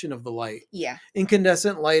coloration of the light. yeah.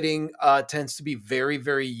 Incandescent lighting tends to be very,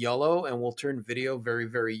 very yellow and will turn video very,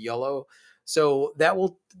 very yellow. So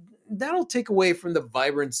that'll take away from the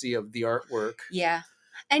vibrancy of the artwork. Yeah.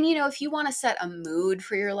 And if you want to set a mood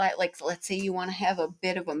for your light, like let's say you want to have a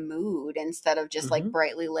bit of a mood instead of just like Hmm.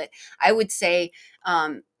 brightly lit, I would say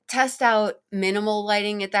test out minimal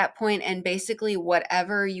lighting at that point, and basically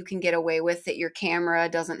whatever you can get away with that your camera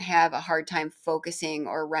doesn't have a hard time focusing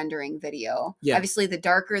or rendering video. Yeah. Obviously, the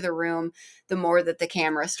darker the room, the more that the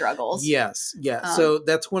camera struggles. Yes, yeah. Um, So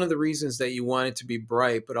that's one of the reasons that you want it to be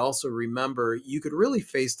bright, but also remember you could really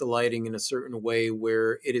face the lighting in a certain way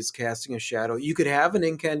where it is casting a shadow. You could have an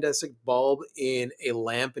incandescent bulb in a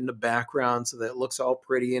lamp in the background so that it looks all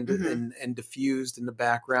pretty mhm. and diffused in the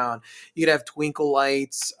background. You could have twinkle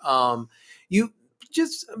lights. You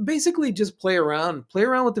just basically just play around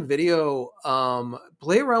with the video,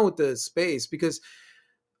 play around with the space, because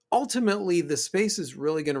ultimately the space is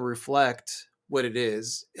really going to reflect what it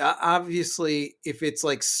is. Obviously, if it's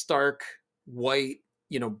like stark white,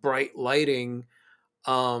 bright lighting,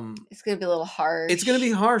 It's going to be a little it's going to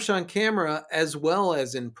be harsh. harsh on camera as well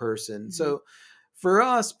as in person. Mhm. So for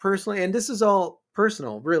us personally, and this is all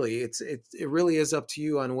personal, really, it really is up to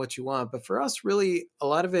you on what you want. But for us, really, a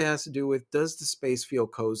lot of it has to do with, does the space feel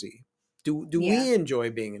cozy? Do Yeah. we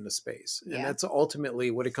enjoy being in the space? And Yeah. that's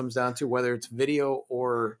ultimately what it comes down to, whether it's video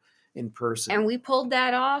or in And person. we pulled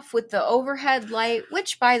that off with the overhead light,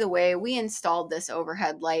 which, by the way, we installed this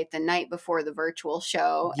overhead light the night before the virtual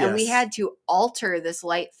show. And we Yes. had to alter this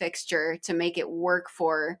light fixture to make it work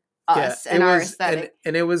for Yeah, us it and our was, and aesthetic.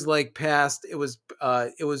 and it was like past. It was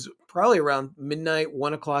probably around midnight,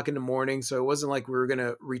 1 o'clock in the morning. So it wasn't like we were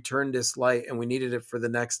gonna return this light and we needed it for the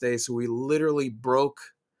next day. So we literally broke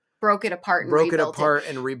broke it apart and broke it rebuilt it. apart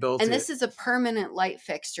and rebuilt And it. this is a permanent light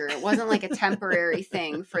fixture. It wasn't like a temporary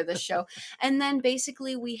thing for the show. And then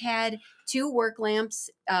basically we had 2 work lamps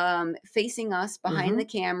facing us behind the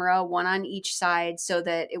camera, one on each side, so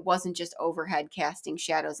that it wasn't just overhead casting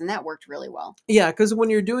shadows. And that worked really well. Yeah, because when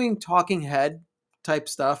you're doing talking head type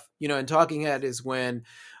stuff, and talking head is when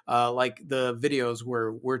like the videos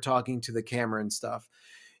where we're talking to the camera and stuff,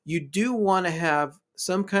 you do want to have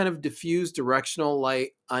some kind of diffused directional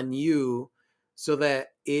light on you so that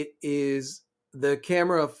the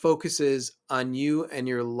camera focuses on you and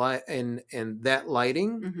your light and that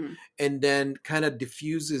lighting, and then kind of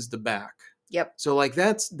diffuses the back. Yep. So like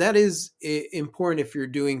that is important if you're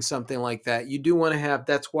doing something like that. You do want to have,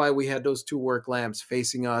 that's why we had those 2 work lamps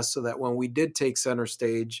facing us, so that when we did take center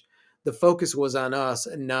stage, the focus was on us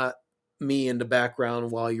and not me in the background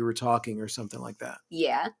while you were talking or something like that.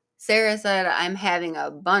 Yeah. Sarah said, I'm having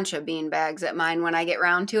a bunch of bean bags at mine when I get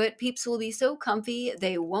round to it. Peeps will be so comfy,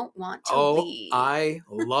 they won't want to leave. I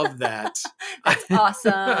love that. That's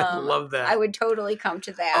awesome. I love that. I would totally come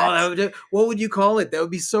to that. Oh, what would you call it? That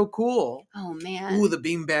would be so cool. Oh, man. Ooh, the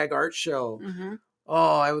Beanbag Art Show.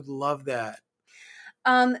 Oh, I would love that.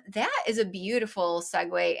 That is a beautiful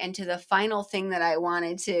segue into the final thing that I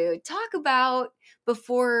wanted to talk about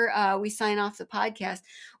before we sign off the podcast,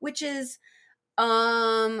 which is,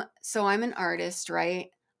 so I'm an artist, right?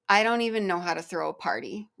 I don't even know how to throw a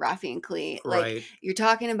party, Rafi and Klee. Right. Like, you're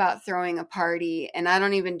talking about throwing a party, and I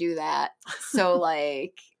don't even do that. So,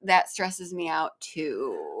 like, that stresses me out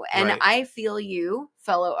too. And Right. I feel you,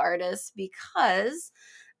 fellow artists, because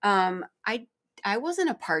I wasn't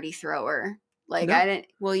a party thrower. Like, No. I didn't.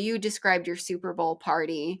 Well, you described your Super Bowl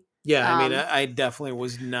party. Yeah, I mean, I definitely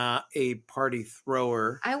was not a party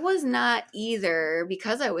thrower. I was not either,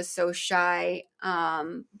 because I was so shy.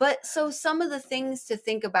 But so some of the things to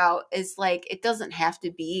think about is, like, it doesn't have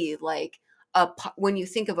to be like when you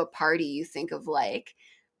think of a party, you think of like,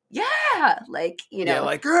 yeah, like, Yeah,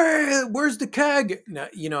 like, hey, where's the keg? No,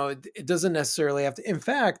 it doesn't necessarily have to. In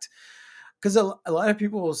fact, because a lot of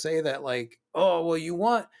people will say that, like, oh, well, you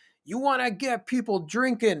want to get people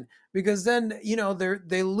drinking because then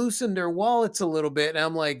they loosen their wallets a little bit, and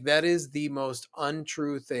I'm like, that is the most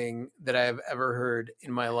untrue thing that I have ever heard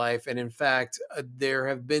in my life. And in fact, there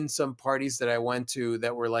have been some parties that I went to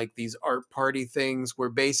that were like these art party things where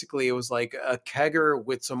basically it was like a kegger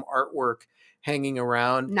with some artwork hanging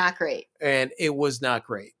around. Not great. And it was not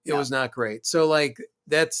great. It No. was not great. So like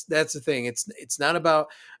that's the thing. It's not about,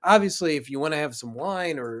 obviously, if you want to have some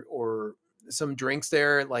wine or some drinks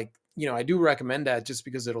there, like, I do recommend that just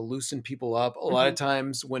because it'll loosen people up. A lot of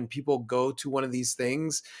times when people go to one of these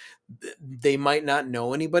things, they might not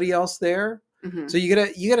know anybody else there. So you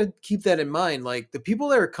gotta keep that in mind. Like, the people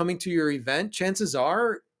that are coming to your event, chances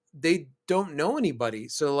are they don't know anybody.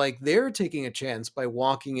 So like, they're taking a chance by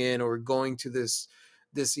walking in or going to this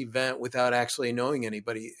event without actually knowing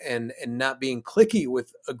anybody and not being cliquey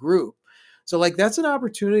with a group. So like, that's an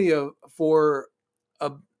opportunity for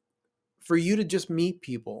you to just meet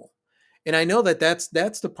people. And I know that's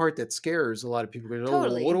the part that scares a lot of people.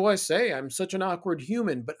 Totally. Oh, what do I say? I'm such an awkward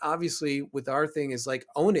human. But obviously, with our thing is like,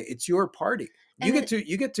 own it. It's your party. You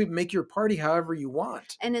get to make your party however you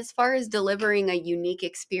want. And as far as delivering a unique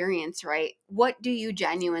experience, right? What do you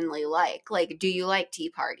genuinely like? Like, do you like tea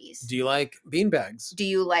parties? Do you like beanbags? Do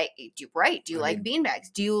you like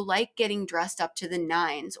beanbags? Do you like getting dressed up to the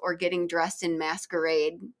nines or getting dressed in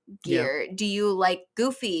masquerade gear? Yeah. Do you like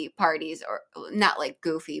goofy parties, or not like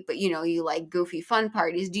goofy, but you like goofy fun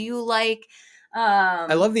parties? Do you like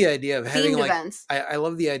I love the idea of having like events. I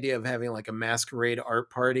love the idea of having like a masquerade art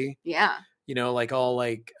party. Yeah. Like all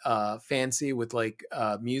like fancy with like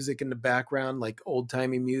music in the background, like old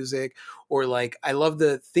timey music, or like, I love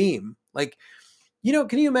the theme. Like,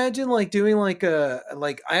 can you imagine like doing like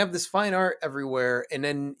I have this fine art everywhere, and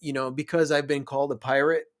then because I've been called a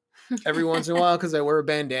pirate every once in a while because I wear a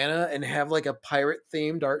bandana, and have like a pirate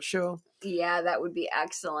themed art show. Yeah, that would be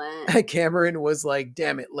excellent. Cameron was like,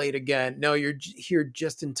 damn it, late again. No, you're here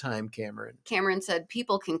just in time, Cameron. Cameron said,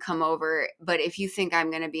 people can come over, but if you think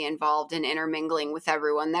I'm going to be involved in intermingling with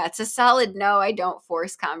everyone, that's a solid no. I don't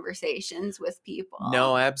force conversations with people.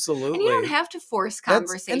 No, absolutely. And you don't have to force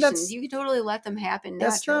conversations. You can totally let them happen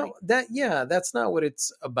naturally. That's not what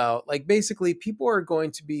it's about. Like, basically, people are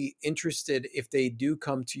going to be interested if they do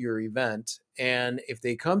come to your event. And if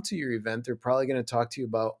they come to your event, they're probably going to talk to you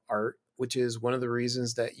about art, which is one of the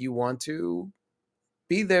reasons that you want to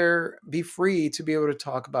be there, be free to be able to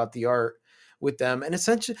talk about the art with them. And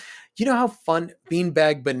essentially, how fun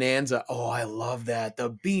Beanbag Bonanza. Oh, I love that.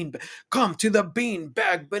 Come to the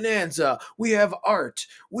Beanbag Bonanza. We have art.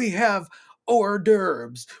 We have hors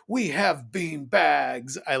d'oeuvres. We have bean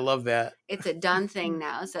bags. I love that. It's a done thing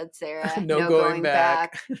now, said Sarah. No No going going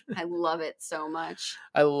back. back. I love it so much.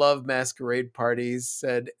 I love masquerade parties,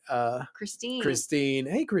 said Christine. Christine.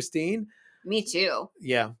 Hey, Christine. Me too.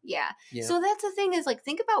 Yeah. Yeah. Yeah. So that's the thing is like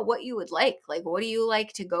think about what you would like. Like what do you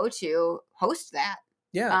like to go to host that?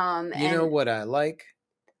 Yeah. You know And what I like?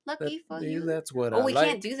 lucky for you. That's what Oh, I we like.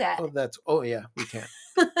 can't do that. Oh yeah, we can.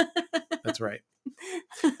 That's right.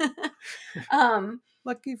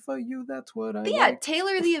 Lucky for you, that's what I But yeah, like.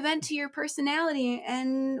 tailor the event to your personality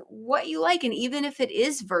and what you like. And even if it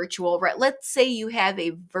is virtual, right? Let's say you have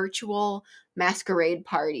a virtual masquerade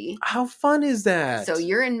party. How fun is that? So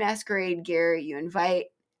you're in masquerade gear, you invite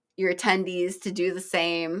your attendees to do the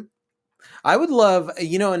same. I would love,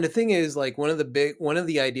 and the thing is, like, one of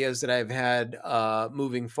the ideas that I've had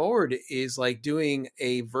moving forward is like doing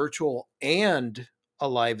a virtual and a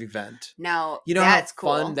live event. Now, You know that's how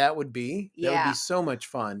fun cool. that would be? That would be Yeah. so much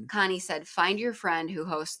fun. Connie said, find your friend who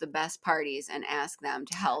hosts the best parties and ask them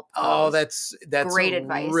to help. Oh, host." that's Great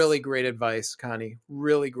advice. Really great advice, Connie.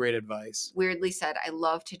 Really great advice. Weirdly said, I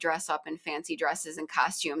love to dress up in fancy dresses and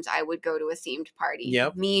costumes. I would go to a themed party.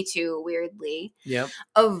 Yep. Me too, weirdly. Yep.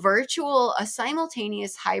 A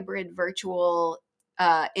simultaneous hybrid virtual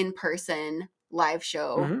in-person live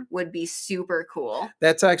show would be super cool.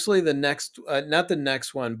 That's actually the next, not the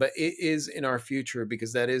next one, but it is in our future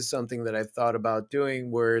because that is something that I've thought about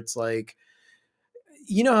doing where it's like,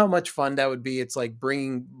 you know how much fun that would be? It's like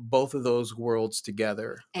bringing both of those worlds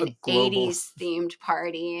together. An 80s themed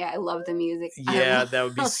party. I love the music. Yeah, that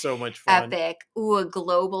would be so much fun. Epic. Ooh, a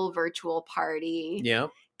global virtual party. Yeah.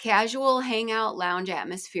 Casual hangout lounge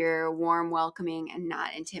atmosphere, warm, welcoming, and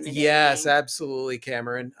not intimidating. Yes, absolutely,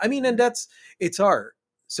 Cameron. I mean, and it's art.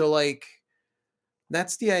 So like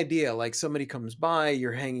that's the idea. Like somebody comes by,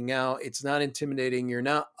 you're hanging out, it's not intimidating, you're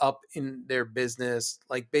not up in their business.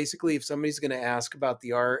 Like basically if somebody's going to ask about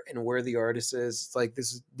the art and where the artist is, it's like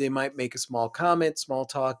they might make a small comment, small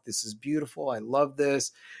talk, this is beautiful, I love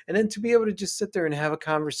this. And then to be able to just sit there and have a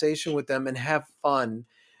conversation with them and have fun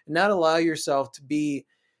and not allow yourself to be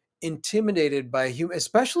intimidated by human,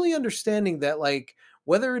 especially understanding that like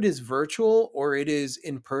whether it is virtual or it is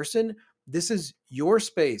in person, this is your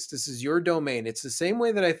space, this is your domain. It's the same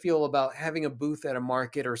way that I feel about having a booth at a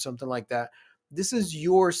market or something like that. This is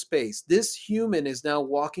your space. This human is now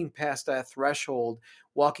walking past that threshold,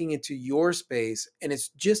 walking into your space, and it's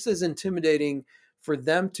just as intimidating for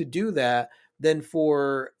them to do that than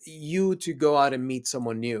for you to go out and meet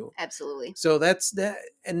someone new. Absolutely. So that's that.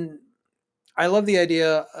 And I love the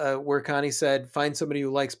idea where Connie said, find somebody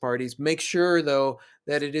who likes parties. Make sure, though,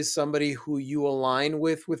 that it is somebody who you align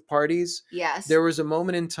with parties. Yes. There was a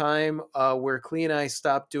moment in time where Clee and I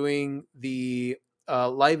stopped doing the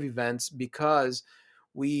live events because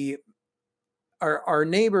our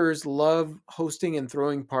neighbors love hosting and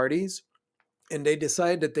throwing parties, and they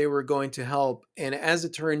decided that they were going to help. And as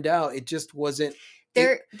it turned out, it just wasn't.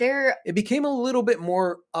 It became a little bit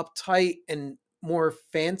more uptight and more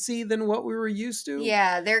fancy than what we were used to.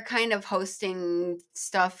 Yeah, their kind of hosting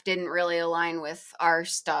stuff didn't really align with our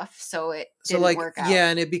stuff, so it didn't work out. Yeah,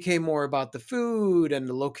 and it became more about the food and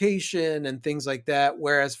the location and things like that,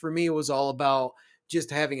 whereas for me it was all about just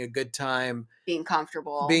having a good time, being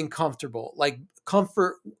comfortable. Like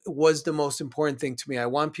comfort was the most important thing to me. I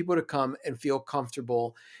want people to come and feel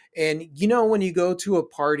comfortable. And when you go to a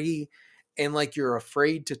party and like you're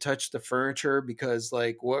afraid to touch the furniture because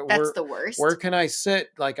like that's the worst. Where can I sit?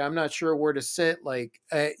 Like I'm not sure where to sit. Like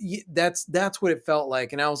that's what it felt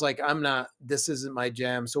like. And I was like, this isn't my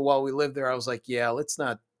jam. So while we lived there, I was like, yeah, let's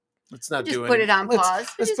not just put it on pause.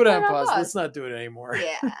 Let's put it on pause. Let's not do it anymore.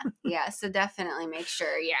 Yeah. So definitely make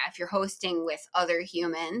sure. Yeah, if you're hosting with other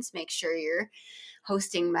humans, make sure your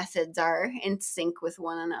hosting methods are in sync with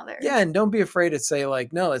one another. Yeah, and don't be afraid to say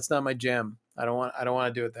like, no, it's not my jam. I don't want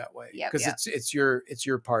to do it that way. Because it's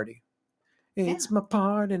your party. It's my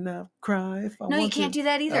party now. Cry if I want to. No, you can't do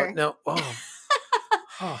that either. No.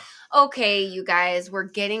 Oh. Okay, you guys, we're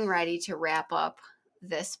getting ready to wrap up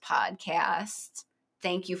this podcast.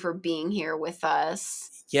 Thank you for being here with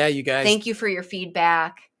us. Yeah, you guys. Thank you for your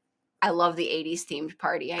feedback. I love the 80s themed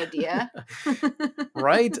party idea.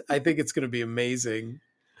 Right? I think it's going to be amazing.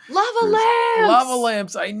 Lava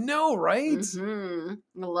lamps. I know, right?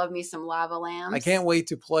 Mm-hmm. I love me some lava lamps. I can't wait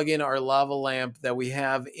to plug in our lava lamp that we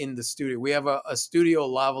have in the studio. We have a studio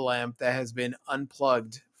lava lamp that has been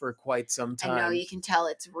unplugged for quite some time. I know, you can tell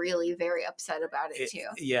it's really very upset about it too.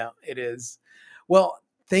 Yeah, it is. Well,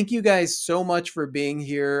 thank you guys so much for being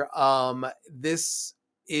here. This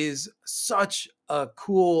is such a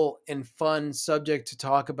cool and fun subject to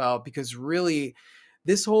talk about because really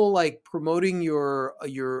this whole like promoting your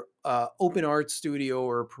open art studio,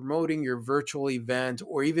 or promoting your virtual event,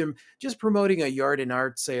 or even just promoting a yard and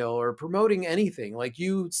art sale, or promoting anything, like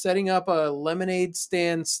you setting up a lemonade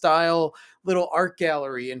stand style little art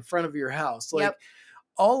gallery in front of your house, like Yep.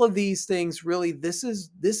 all of these things, really, this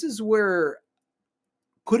is where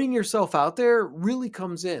putting yourself out there really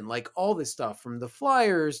comes in, like all this stuff, from the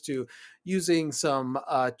flyers to using some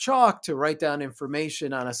chalk to write down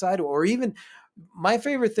information on a sidewalk, or even my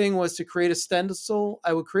favorite thing was to create a stencil.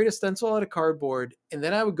 I would create a stencil out of cardboard, and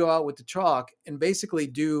then I would go out with the chalk and basically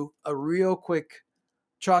do a real quick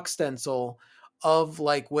chalk stencil of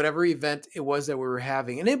like whatever event it was that we were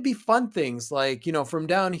having. And it'd be fun things like, from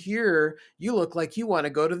down here, you look like you want to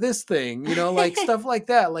go to this thing, like stuff like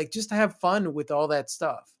that, like just to have fun with all that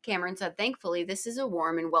stuff. Cameron said, thankfully, this is a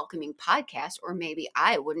warm and welcoming podcast, or maybe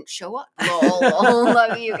I wouldn't show up. Lol.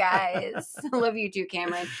 Love you guys. Love you too,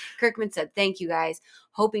 Cameron. Kirkman said, thank you guys.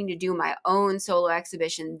 Hoping to do my own solo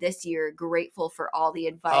exhibition this year. Grateful for all the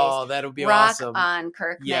advice. Oh, that'll be Rock awesome. on,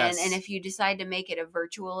 Kirkman. Yes. And if you decide to make it a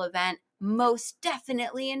virtual event, most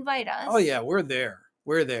definitely invite us. Oh, yeah, we're there.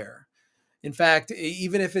 We're there. In fact,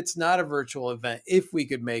 even if it's not a virtual event, if we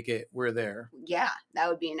could make it, we're there. Yeah, that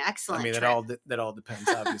would be an excellent trip. That all depends,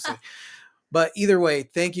 obviously. But either way,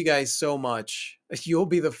 thank you guys so much. You'll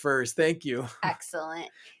be the first. Thank you. Excellent.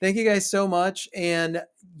 Thank you guys so much. And,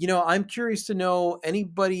 I'm curious to know,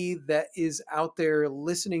 anybody that is out there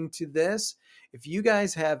listening to this, if you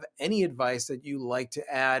guys have any advice that you like to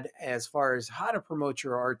add as far as how to promote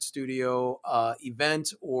your art studio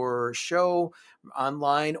event or show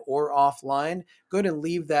online or offline, go ahead and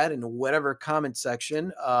leave that in whatever comment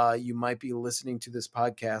section you might be listening to this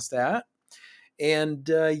podcast at. And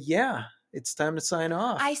yeah, it's time to sign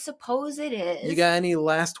off. I suppose it is. You got any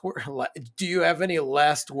last word? Do you have any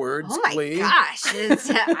last words, oh my please? gosh.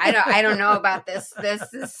 I don't know about this. This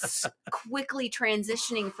is quickly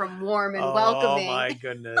transitioning from warm and welcoming. Oh my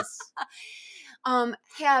goodness.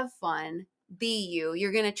 Have fun. Be you.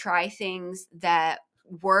 You're going to try things that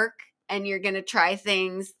work, and you're going to try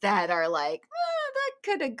things that are like, that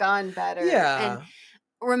could have gone better. Yeah. And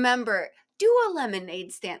remember, do a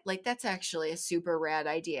lemonade stand. Like, that's actually a super rad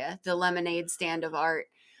idea. The lemonade stand of art.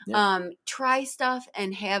 Yeah. Try stuff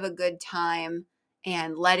and have a good time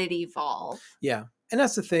and let it evolve. Yeah. And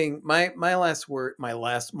that's the thing. My last words.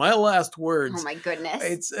 Oh my goodness.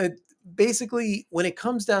 It's basically, when it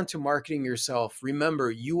comes down to marketing yourself, remember,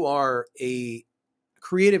 you are a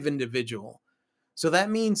creative individual. So that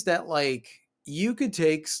means that, like, you could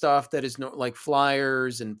take stuff that is like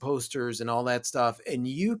flyers and posters and all that stuff, and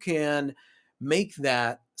you can make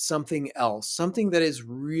that something else, something that is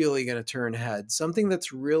really going to turn heads, something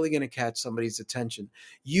that's really going to catch somebody's attention.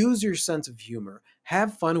 Use your sense of humor.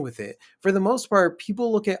 Have fun with it. For the most part,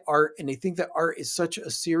 people look at art and they think that art is such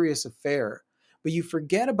a serious affair, but you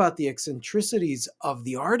forget about the eccentricities of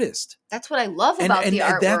the artist. That's what I love about the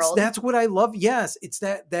art world. That's what I love. Yes, it's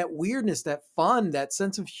that weirdness, that fun, that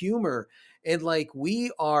sense of humor. And like,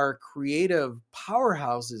 we are creative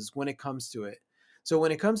powerhouses when it comes to it. So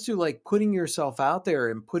when it comes to like putting yourself out there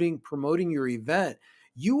and promoting your event,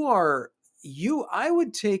 I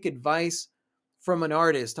would take advice from an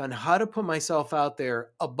artist on how to put myself out there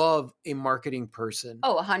above a marketing person.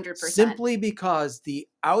 Oh, 100%. Simply because the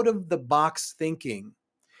out of the box thinking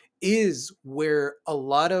is where a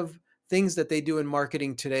lot of things that they do in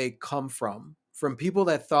marketing today come from people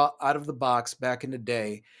that thought out of the box back in the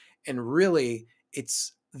day. And really,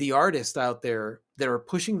 it's the artists out there that are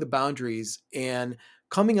pushing the boundaries and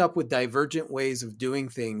coming up with divergent ways of doing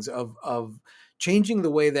things, of changing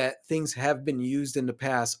the way that things have been used in the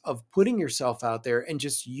past, of putting yourself out there and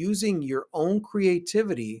just using your own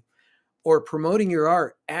creativity or promoting your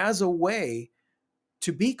art as a way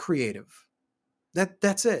to be creative.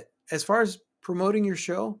 That's it. As far as promoting your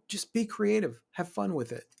show, just be creative. Have fun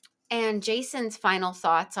with it. And Jason's final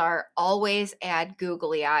thoughts are always add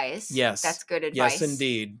googly eyes. Yes. That's good advice. Yes,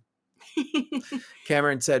 indeed.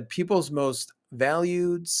 Cameron said, people's most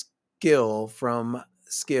valued skill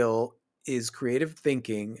is creative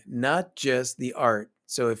thinking, not just the art.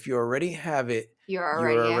 So if you already have it, you're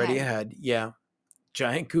already ahead. Yeah.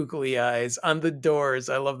 Giant googly eyes on the doors.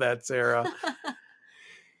 I love that, Sarah.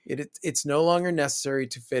 It's no longer necessary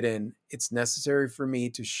to fit in. It's necessary for me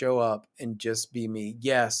to show up and just be me.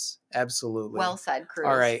 Yes, absolutely. Well said, Cruz.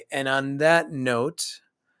 All right. And on that note,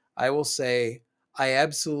 I will say I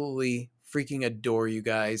absolutely freaking adore you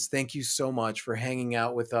guys. Thank you so much for hanging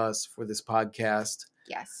out with us for this podcast.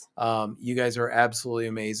 Yes. You guys are absolutely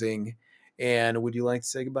amazing. And would you like to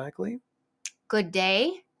say goodbye, Clea? Good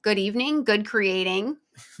day, good evening, good creating.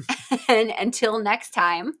 And until next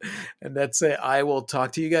time. And that's it. I will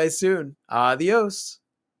talk to you guys soon. Adios.